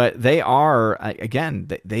 But they are, again,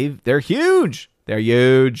 they're huge. They're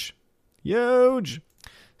huge. Huge.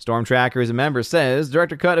 Storm Tracker, as a member, says,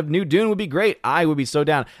 director cut of New Dune would be great. I would be so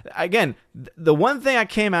down. Again, the one thing I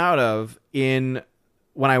came out of when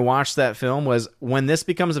I watched that film was when this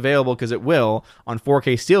becomes available, because it will, on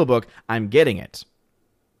 4K Steelbook, I'm getting it.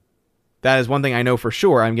 That is one thing I know for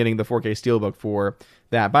sure. I'm getting the 4K Steelbook for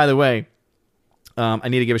that. By the way, I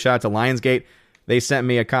need to give a shout out to Lionsgate. They sent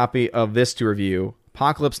me a copy of this to review.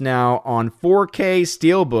 Apocalypse Now on 4K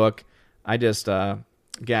Steelbook.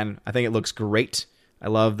 Again, I think it looks great. I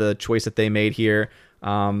love the choice that they made here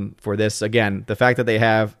for this. Again, the fact that they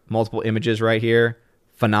have multiple images right here,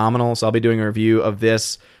 phenomenal. So I'll be doing a review of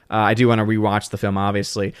this. I do want to rewatch the film,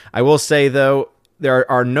 obviously. I will say, though, there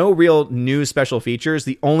are no real new special features.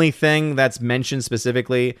 The only thing that's mentioned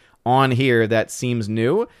specifically on here that seems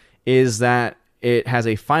new is that it has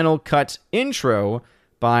a Final Cut intro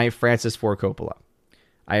by Francis Ford Coppola.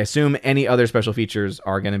 I assume any other special features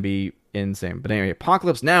are going to be insane. But anyway,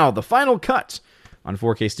 Apocalypse Now, the Final Cut on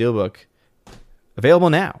 4K Steelbook,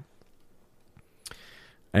 available now.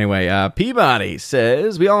 Anyway, Peabody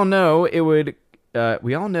says, we all know it would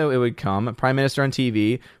come. Prime Minister on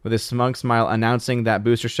TV with a smug smile announcing that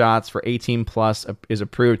booster shots for 18 plus is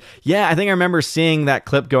approved. Yeah, I think I remember seeing that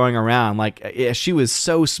clip going around. She was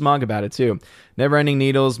so smug about it too. Never ending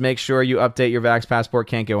needles. Make sure you update your Vax passport.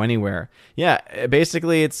 Can't go anywhere. Yeah,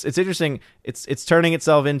 basically, it's interesting. It's turning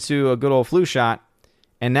itself into a good old flu shot.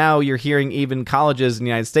 And now you're hearing even colleges in the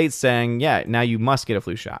United States saying, yeah, now you must get a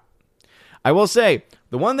flu shot. I will say,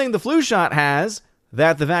 the one thing the flu shot has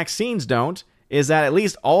that the vaccines don't is that at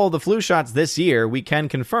least all the flu shots this year, we can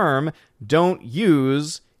confirm, don't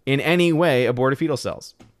use in any way aborted fetal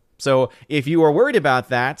cells. So if you are worried about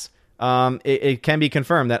that, it can be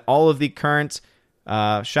confirmed that all of the current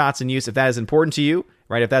shots in use, if that is important to you,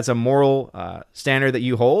 right, if that's a moral standard that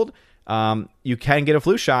you hold, you can get a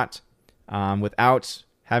flu shot without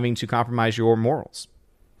having to compromise your morals.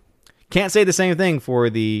 Can't say the same thing for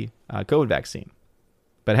the COVID vaccine.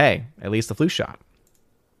 But hey, at least the flu shot.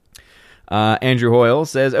 Andrew Hoyle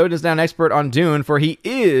says, Odin is now an expert on Dune, for he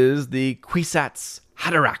is the Kwisatz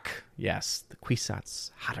Haderach. Yes, the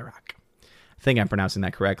Kwisatz Haderach. I think I'm pronouncing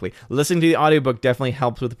that correctly. Listening to the audiobook definitely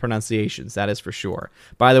helps with the pronunciations, that is for sure.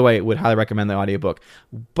 By the way, would highly recommend the audiobook.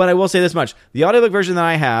 But I will say this much. The audiobook version that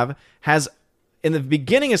I have has, in the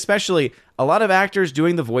beginning especially, a lot of actors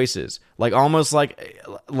doing the voices, like almost like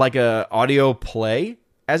a audio play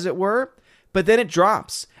as it were, but then it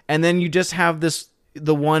drops. And then you just have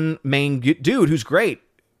the one main dude who's great,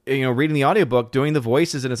 reading the audiobook, doing the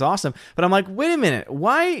voices, and it's awesome. But I'm like, wait a minute,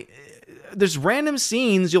 why? There's random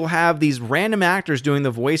scenes. You'll have these random actors doing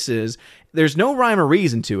the voices. There's no rhyme or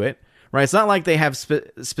reason to it, right? It's not like they have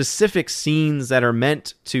specific scenes that are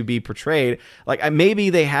meant to be portrayed. Like maybe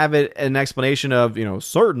they have an explanation of,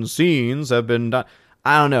 certain scenes have been done.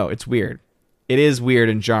 I don't know. It's weird. It is weird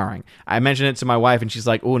and jarring. I mentioned it to my wife and she's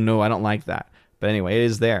like, oh no, I don't like that. But anyway, it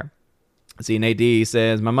is there. See, Nate D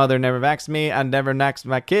says, my mother never vaxxed me. I never vaxxed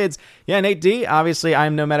my kids. Yeah, Nate D, obviously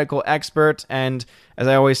I'm no medical expert. And as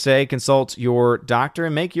I always say, consult your doctor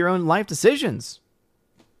and make your own life decisions.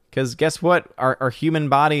 Because guess what? Our human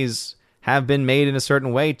bodies have been made in a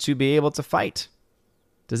certain way to be able to fight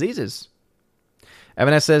diseases.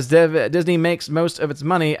 Evan S. says, Disney makes most of its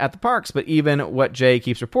money at the parks, but even what Jay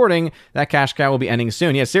keeps reporting, that cash cow will be ending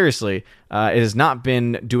soon. Yeah, seriously, it has not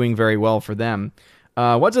been doing very well for them.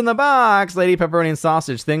 What's in the box? Lady Pepperoni and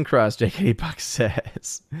Sausage, Thin Crust, JKD Buck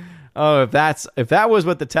says. Oh, if that was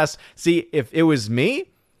what the test... See, if it was me,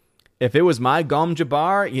 if it was my Gom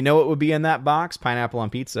Jabbar, you know what would be in that box? Pineapple on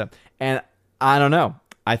pizza. And I don't know.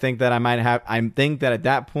 I think that I think that at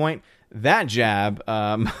that point, that jab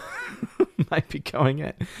might be going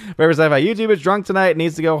in. Whoever said, if YouTube is drunk tonight, it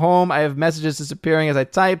needs to go home. I have messages disappearing as I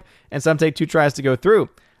type, and some take 2 tries to go through.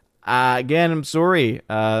 Again, I'm sorry.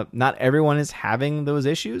 Not everyone is having those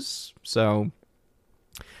issues. So,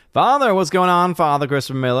 Father, what's going on, Father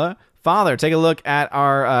Christopher Miller? Father, take a look at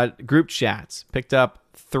our group chats. Picked up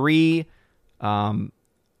 3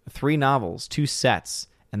 novels, 2 sets,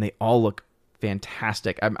 and they all look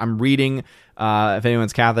fantastic. I'm reading, if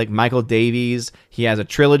anyone's Catholic, Michael Davies. He has a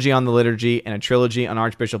trilogy on the liturgy and a trilogy on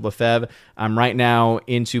Archbishop Lefebvre. I'm right now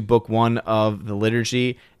into book 1 of the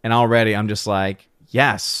liturgy, and already I'm just like,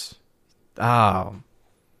 yes. Oh.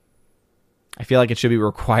 I feel like it should be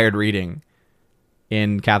required reading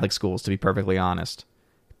in Catholic schools, to be perfectly honest,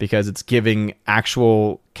 because it's giving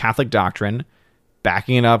actual Catholic doctrine,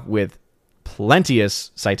 backing it up with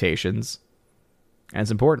plenteous citations, and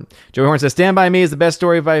it's important. Joey Horn says, Stand By Me is the best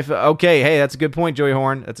story of life. Okay, hey, that's a good point, Joey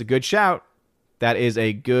Horn. That's a good shout. That is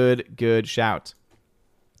a good shout.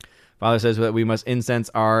 Father says that we must incense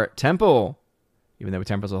our temple, even though we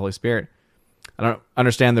temple the Holy Spirit. I don't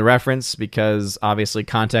understand the reference because obviously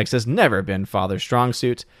context has never been Father's strong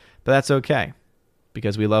suit, but that's okay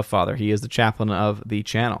because we love Father. He is the chaplain of the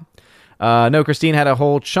channel. No, Christine had a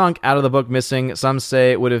whole chunk out of the book missing. Some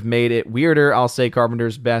say it would have made it weirder. I'll say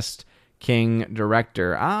Carpenter's best King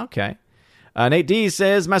director. Okay. Nate D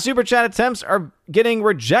says, my super chat attempts are getting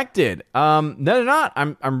rejected. No, they're not.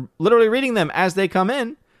 I'm literally reading them as they come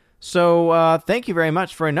in. So thank you very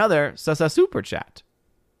much for another super chat.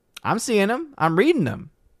 I'm seeing them. I'm reading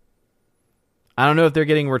them. I don't know if they're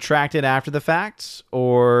getting retracted after the fact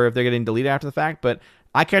or if they're getting deleted after the fact, but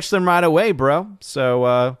I catch them right away, bro.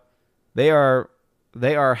 So they are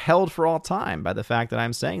held for all time by the fact that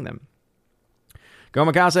I'm saying them. Go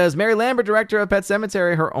Macau says, Mary Lambert, director of Pet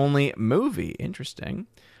Sematary, her only movie. Interesting.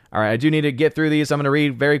 All right, I do need to get through these. I'm going to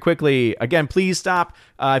read very quickly. Again, please stop.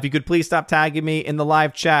 If you could please stop tagging me in the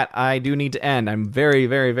live chat. I do need to end. I'm very,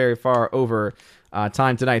 very, very far over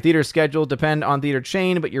time tonight. Theater schedule depend on theater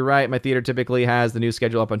chain, but you're right. My theater typically has the new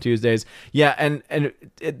schedule up on Tuesdays. Yeah, and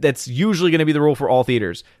that's usually going to be the rule for all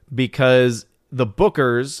theaters because the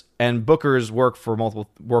bookers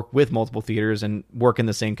work with multiple theaters and work in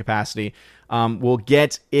the same capacity. Will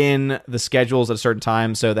get in the schedules at a certain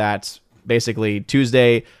time so that basically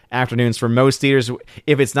Tuesday afternoons for most theaters.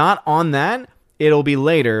 If it's not on that, it'll be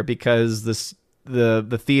later because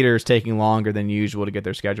the theater is taking longer than usual to get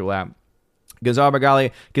their schedule out. Gonzalo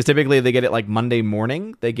Bergali, because typically they get it like Monday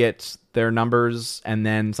morning. They get their numbers and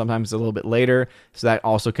then sometimes a little bit later, so that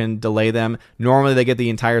also can delay them. Normally they get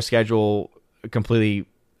the entire schedule completely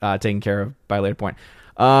taken care of by a later point.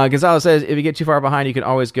 Gonzalo says, if you get too far behind, you can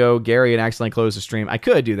always go Gary and accidentally close the stream. I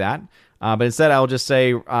could do that, but instead I'll just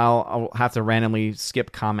say I'll have to randomly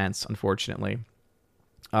skip comments, unfortunately.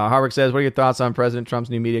 Harvick says, what are your thoughts on President Trump's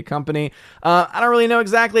new media company? I don't really know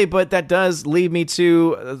exactly, but that does lead me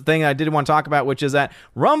to the thing I did want to talk about, which is that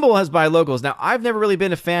Rumble has buy locals. Now, I've never really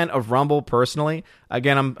been a fan of Rumble personally.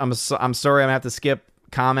 Again, I'm sorry I'm going to have to skip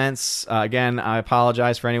comments. Again, I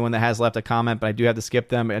apologize for anyone that has left a comment, but I do have to skip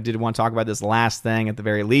them. I did want to talk about this last thing at the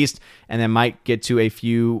very least, and then might get to a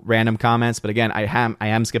few random comments. But again, I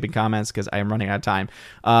am skipping comments because I am running out of time.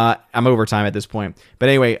 I'm over time at this point. But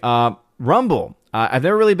anyway, Rumble. I've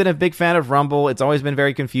never really been a big fan of Rumble. It's always been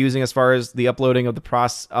very confusing as far as the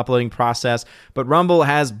uploading process. But Rumble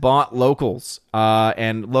has bought Locals,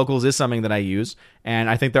 and Locals is something that I use. And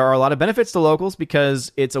I think there are a lot of benefits to Locals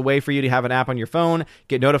because it's a way for you to have an app on your phone,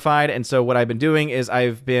 get notified. And so what I've been doing is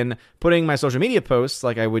I've been putting my social media posts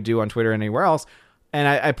like I would do on Twitter and anywhere else, and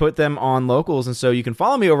I put them on Locals. And so you can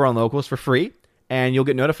follow me over on Locals for free, and you'll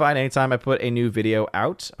get notified anytime I put a new video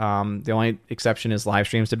out. The only exception is live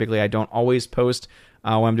streams. Typically, I don't always post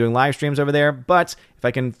when I'm doing live streams over there, but if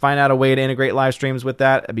I can find out a way to integrate live streams with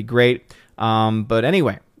that, that'd be great. But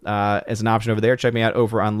anyway, as an option over there, check me out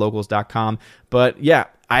over on locals.com. But yeah,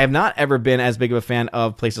 I have not ever been as big of a fan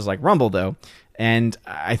of places like Rumble, though. And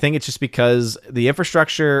I think it's just because the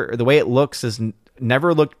infrastructure, the way it looks, has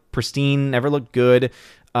never looked pristine, never looked good.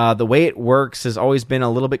 The way it works has always been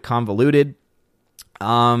a little bit convoluted.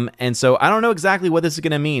 And so I don't know exactly what this is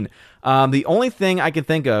going to mean. The only thing I can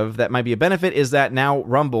think of that might be a benefit is that now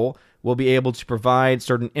Rumble will be able to provide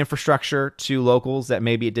certain infrastructure to Locals that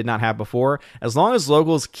maybe it did not have before. As long as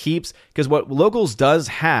Locals keeps, because what Locals does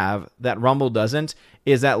have that Rumble doesn't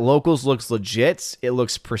is that Locals looks legit. It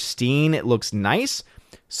looks pristine. It looks nice.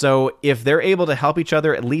 So if they're able to help each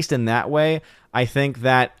other, at least in that way, I think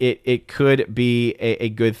that it could be a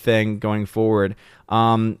good thing going forward.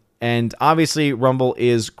 And obviously, Rumble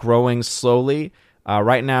is growing slowly.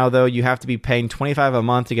 Right now, though, you have to be paying $25 a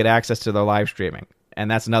month to get access to their live streaming. And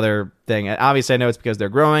that's another thing. And obviously, I know it's because they're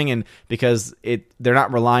growing and because they're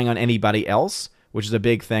not relying on anybody else, which is a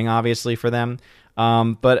big thing, obviously, for them.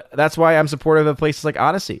 But that's why I'm supportive of places like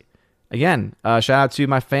Odyssey. Again, shout out to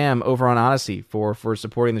my fam over on Odyssey for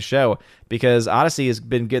supporting the show, because Odyssey has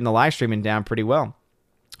been getting the live streaming down pretty well.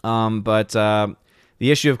 But the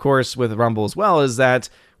issue, of course, with Rumble as well is that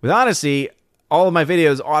with Odyssey, all of my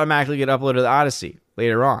videos automatically get uploaded to Odyssey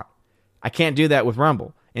later on. I can't do that with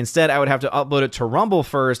Rumble. Instead, I would have to upload it to Rumble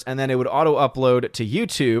first, and then it would auto-upload to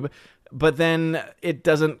YouTube, but then it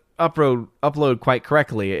doesn't upload quite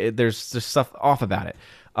correctly. There's just stuff off about it.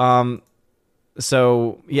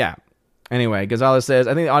 So, yeah. Anyway, Gonzalez says,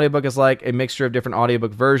 I think the audiobook is like a mixture of different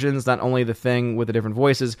audiobook versions, not only the thing with the different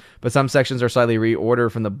voices, but some sections are slightly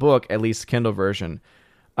reordered from the book, at least the Kindle version.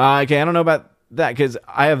 Okay, I don't know about that because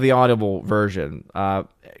I have the Audible version.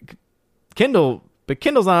 Kindle's not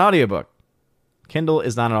an audiobook. Kindle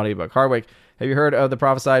is not an audiobook. Hardwick, have you heard of the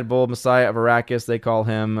prophesied bold Messiah of Arrakis? They call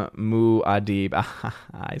him Muad'Dib.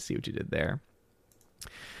 I see what you did there.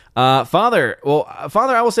 Father,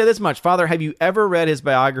 I will say this much. Father, have you ever read his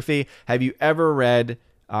biography? Have you ever read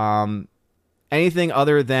anything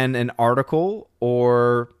other than an article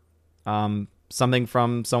or something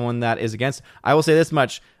from someone that is against? I will say this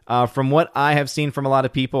much. From what I have seen from a lot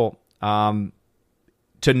of people, to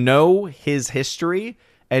know his history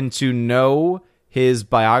and to know his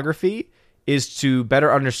biography is to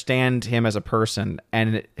better understand him as a person,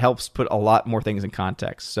 and it helps put a lot more things in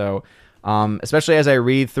context. So, especially as I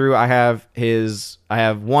read through, I have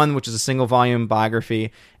one, which is a single volume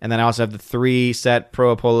biography, and then I also have the 3-set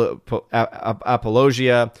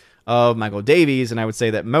apologia of Michael Davies, and I would say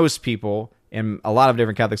that most people in a lot of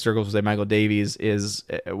different Catholic circles would say Michael Davies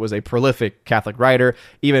was a prolific Catholic writer.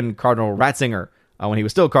 Even Cardinal Ratzinger, when he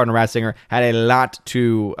was still Cardinal Ratzinger, had a lot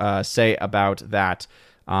to say about that.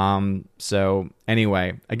 So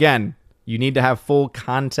anyway, again, you need to have full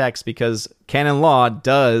context because canon law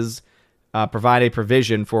does provide a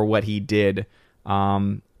provision for what he did.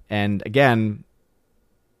 And again,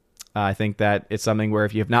 I think that it's something where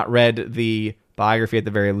if you have not read the biography at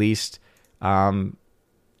the very least,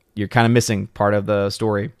 you're kind of missing part of the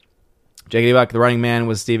story. J.K. Buck, The Running Man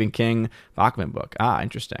was Stephen King Bachman book.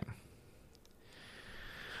 Interesting.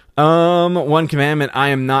 One commandment. I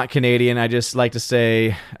am not Canadian. I just like to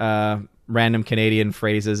say random Canadian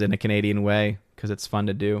phrases in a Canadian way because it's fun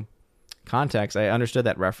to do. Context. I understood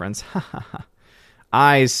that reference.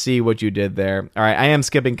 I see what you did there. All right. I am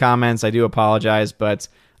skipping comments. I do apologize, but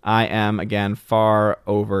I am, again, far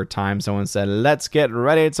over time. Someone said, let's get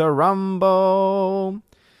ready to rumble.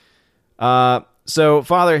 So,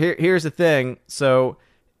 Father, here's the thing. So,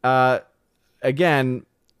 again,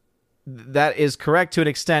 that is correct to an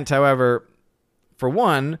extent. However, for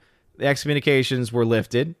one, the excommunications were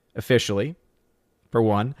lifted officially, for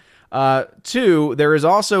one. Two, there is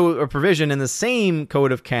also a provision in the same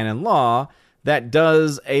code of canon law that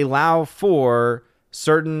does allow for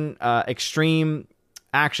certain extreme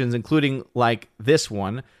actions, including like this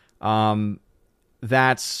one,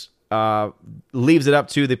 that leaves it up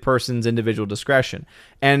to the person's individual discretion.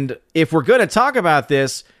 And if we're going to talk about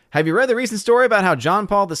this, have you read the recent story about how John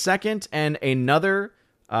Paul II and another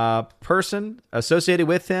person associated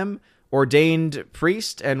with him, ordained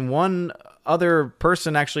priest, and one other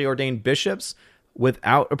person actually ordained bishops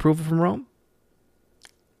without approval from Rome?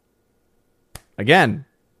 Again,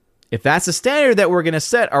 if that's the standard that we're going to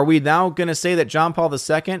set, are we now going to say that John Paul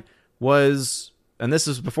II was, and this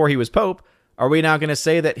is before he was Pope, are we now going to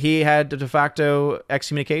say that he had de facto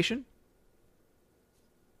excommunication?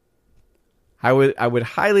 I would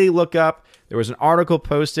highly look up. There was an article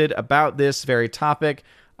posted about this very topic,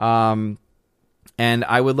 and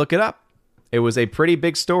I would look it up. It was a pretty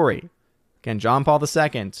big story. Again, John Paul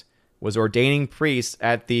II was ordaining priests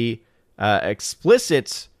at the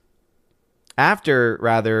explicit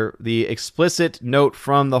note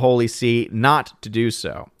from the Holy See not to do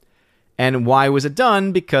so. And why was it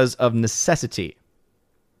done? Because of necessity.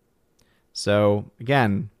 So,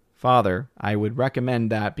 again, Father, I would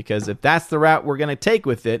recommend that, because if that's the route we're going to take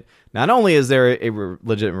with it, not only is there a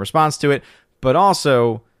legitimate response to it, but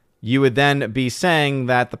also you would then be saying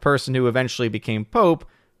that the person who eventually became Pope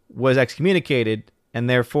was excommunicated and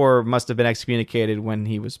therefore must have been excommunicated when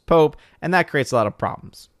he was Pope, and that creates a lot of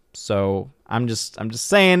problems. So I'm just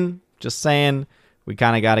saying, we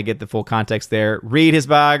kind of got to get the full context there. Read his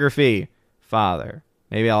biography, Father.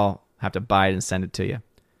 Maybe I'll have to buy it and send it to you.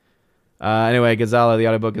 Anyway, Gonzalo, the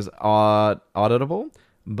audiobook is auditable,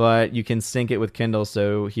 but you can sync it with Kindle.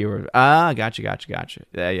 So here, gotcha.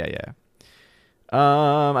 Yeah.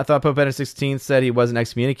 I thought Pope Benedict XVI said he wasn't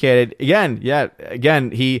excommunicated.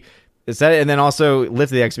 Again, he said it and then also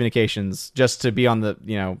lifted the excommunications just to be on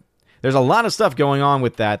the, there's a lot of stuff going on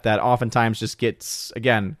with that oftentimes just gets,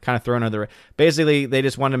 again, kind of thrown under. Basically, they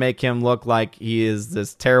just want to make him look like he is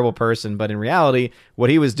this terrible person, but in reality,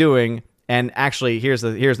 what he was doing. And actually, here's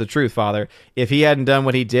the truth, Father. If he hadn't done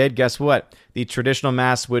what he did, guess what? The traditional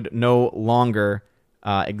Mass would no longer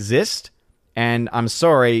exist. And I'm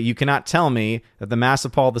sorry, you cannot tell me that the Mass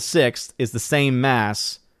of Paul VI is the same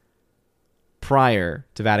Mass prior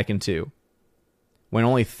to Vatican II, when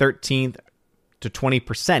only 13 to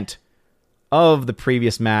 20% of the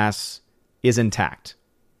previous Mass is intact.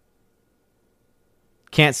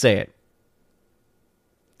 Can't say it.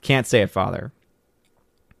 Can't say it, Father.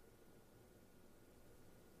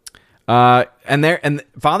 And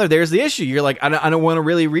Father, there's the issue. You're like, I don't want to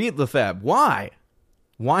really read Lefebvre. Why?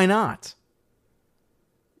 Why not?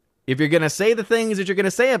 If you're going to say the things that you're going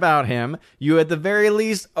to say about him, you at the very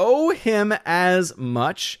least owe him as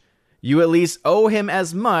much. You at least owe him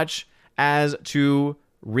as much as to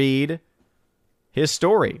read his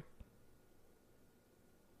story.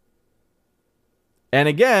 And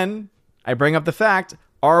again, I bring up the fact,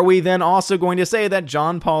 are we then also going to say that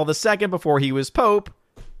John Paul II, before he was Pope,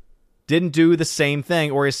 didn't do the same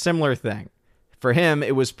thing or a similar thing? For him,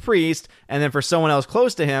 it was priest, and then for someone else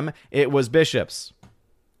close to him, it was bishops.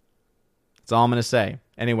 That's all I'm going to say.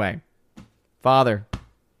 Anyway, Father,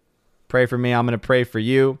 pray for me. I'm going to pray for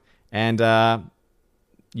you, and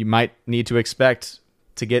you might need to expect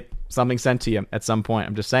to get something sent to you at some point.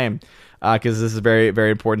 I'm just saying, because this is very,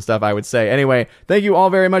 very important stuff, I would say. Anyway, thank you all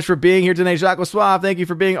very much for being here today. Jacques Suave, thank you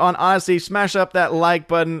for being on Odyssey. Smash up that like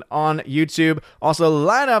button on YouTube. Also,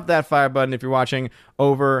 light up that fire button if you're watching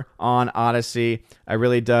over on Odyssey. It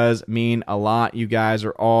really does mean a lot. You guys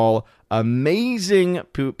are all amazing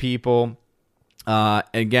people.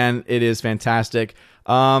 Again, it is fantastic.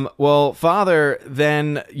 Well, Father,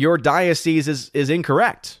 then your diocese is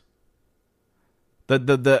incorrect.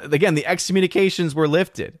 Again, the excommunications were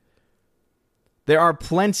lifted. There are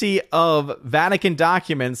plenty of Vatican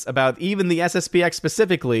documents about even the SSPX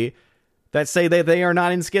specifically that say that they are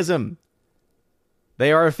not in schism.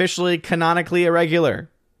 They are officially canonically irregular.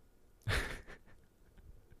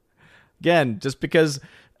 Again, just because,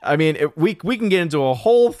 I mean, we can get into a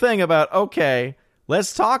whole thing about, okay,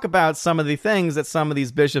 let's talk about some of the things that some of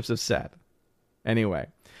these bishops have said. Anyway.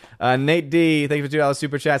 Nate D, thank you for $2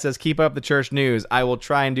 super chat, says, keep up the church news. I will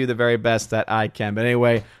try and do the very best that I can. But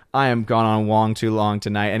anyway, I am gone on too long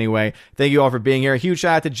tonight. Anyway, thank you all for being here. A huge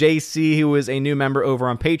shout out to JC, who is a new member over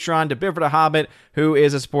on Patreon, to Bifford a Hobbit, who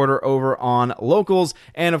is a supporter over on Locals,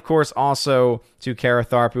 and of course also to Kara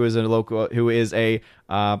Tharp, who is a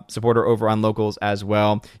supporter over on Locals as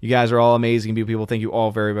well. You guys are all amazing people. Thank you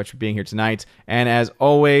all very much for being here tonight. And as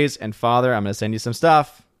always, and Father, I'm going to send you some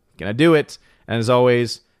stuff. Gonna do it. And as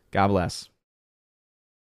always, God bless.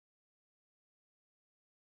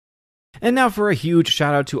 And now for a huge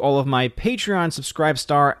shout out to all of my Patreon Subscribe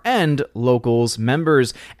Star and Locals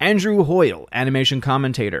members: Andrew Hoyle, animation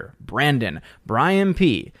commentator; Brandon, Brian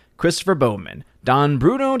P., Christopher Bowman, Don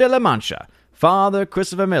Bruno de la Mancha, Father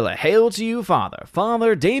Christopher Miller, hail to you, Father;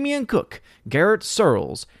 Father Damian Cook, Garrett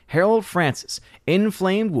Searles, Harold Francis,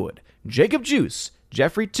 Inflamed Wood, Jacob Juice,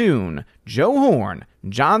 Jeffrey Toone, Joe Horn,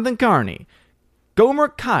 Jonathan Carney, Gomer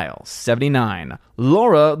Kyle, 79.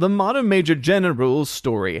 Laura, the Modern Major General's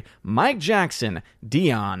story. Mike Jackson.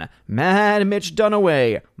 Dion. Mad Mitch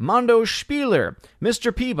Dunaway. Mondo Spieler.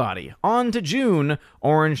 Mr. Peabody. On to June.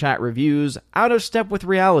 Orange Hat Reviews. Out of Step with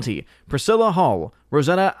Reality. Priscilla Hall.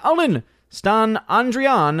 Rosetta Allen. Stan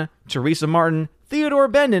Andrian. Teresa Martin. Theodore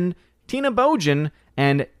Benden. Tina Bojan.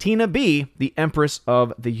 And Tina B., the Empress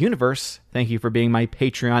of the Universe. Thank you for being my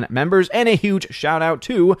Patreon members. And a huge shout out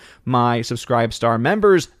to my Subscribe Star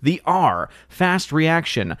members, The R, Fast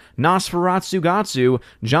Reaction, Nosferatu Gatsu,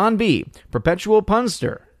 John B., Perpetual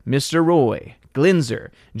Punster, Mr. Roy,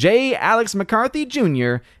 Glinzer, J. Alex McCarthy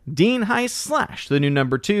Jr., Dean Heist / the new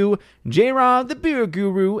number 2, J-Rod the Beer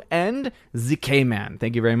Guru, and ZK-Man.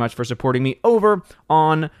 Thank you very much for supporting me over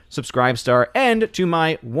on Subscribestar. And to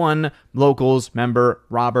my one Locals member,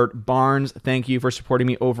 Robert Barnes, thank you for supporting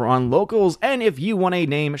me over on Locals. And if you want a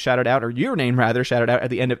name shouted out, or your name rather, shouted out at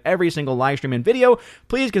the end of every single live stream and video,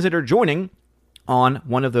 please consider joining on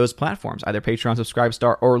one of those platforms, either Patreon,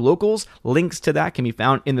 Subscribestar, or Locals. Links to that can be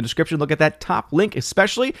found in the description. Look at that top link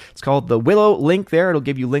especially. It's called the Willow link there. It'll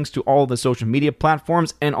give you links to all the social media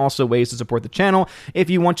platforms and also ways to support the channel. If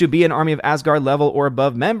you want to be an Army of Asgard level or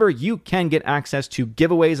above member, you can get access to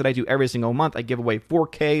giveaways that I do every single month. I give away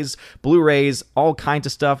 4Ks, Blu-rays, all kinds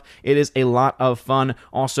of stuff. It is a lot of fun.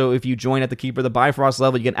 Also, if you join at the Keeper of the Bifrost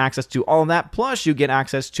level, you get access to all of that. Plus, you get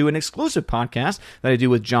access to an exclusive podcast that I do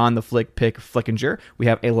with John the Flick Pick Flickinger. We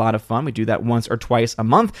have a lot of fun. We do that once or twice a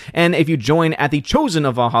month. And if you join at the Chosen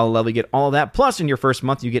of Valhalla level, you get all of that. Plus, in your first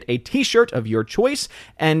month, you get a t-shirt of your choice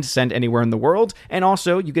and send anywhere in the world. And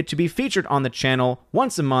also, you get to be featured on the channel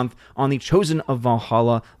once a month on the Chosen of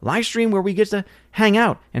Valhalla live stream, where we get to hang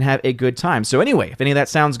out and have a good time. So anyway, if any of that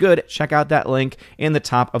sounds good, check out that link in the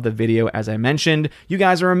top of the video as I mentioned. You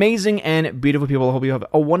guys are amazing and beautiful people. I hope you have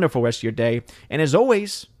a wonderful rest of your day. And as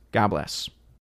always, God bless.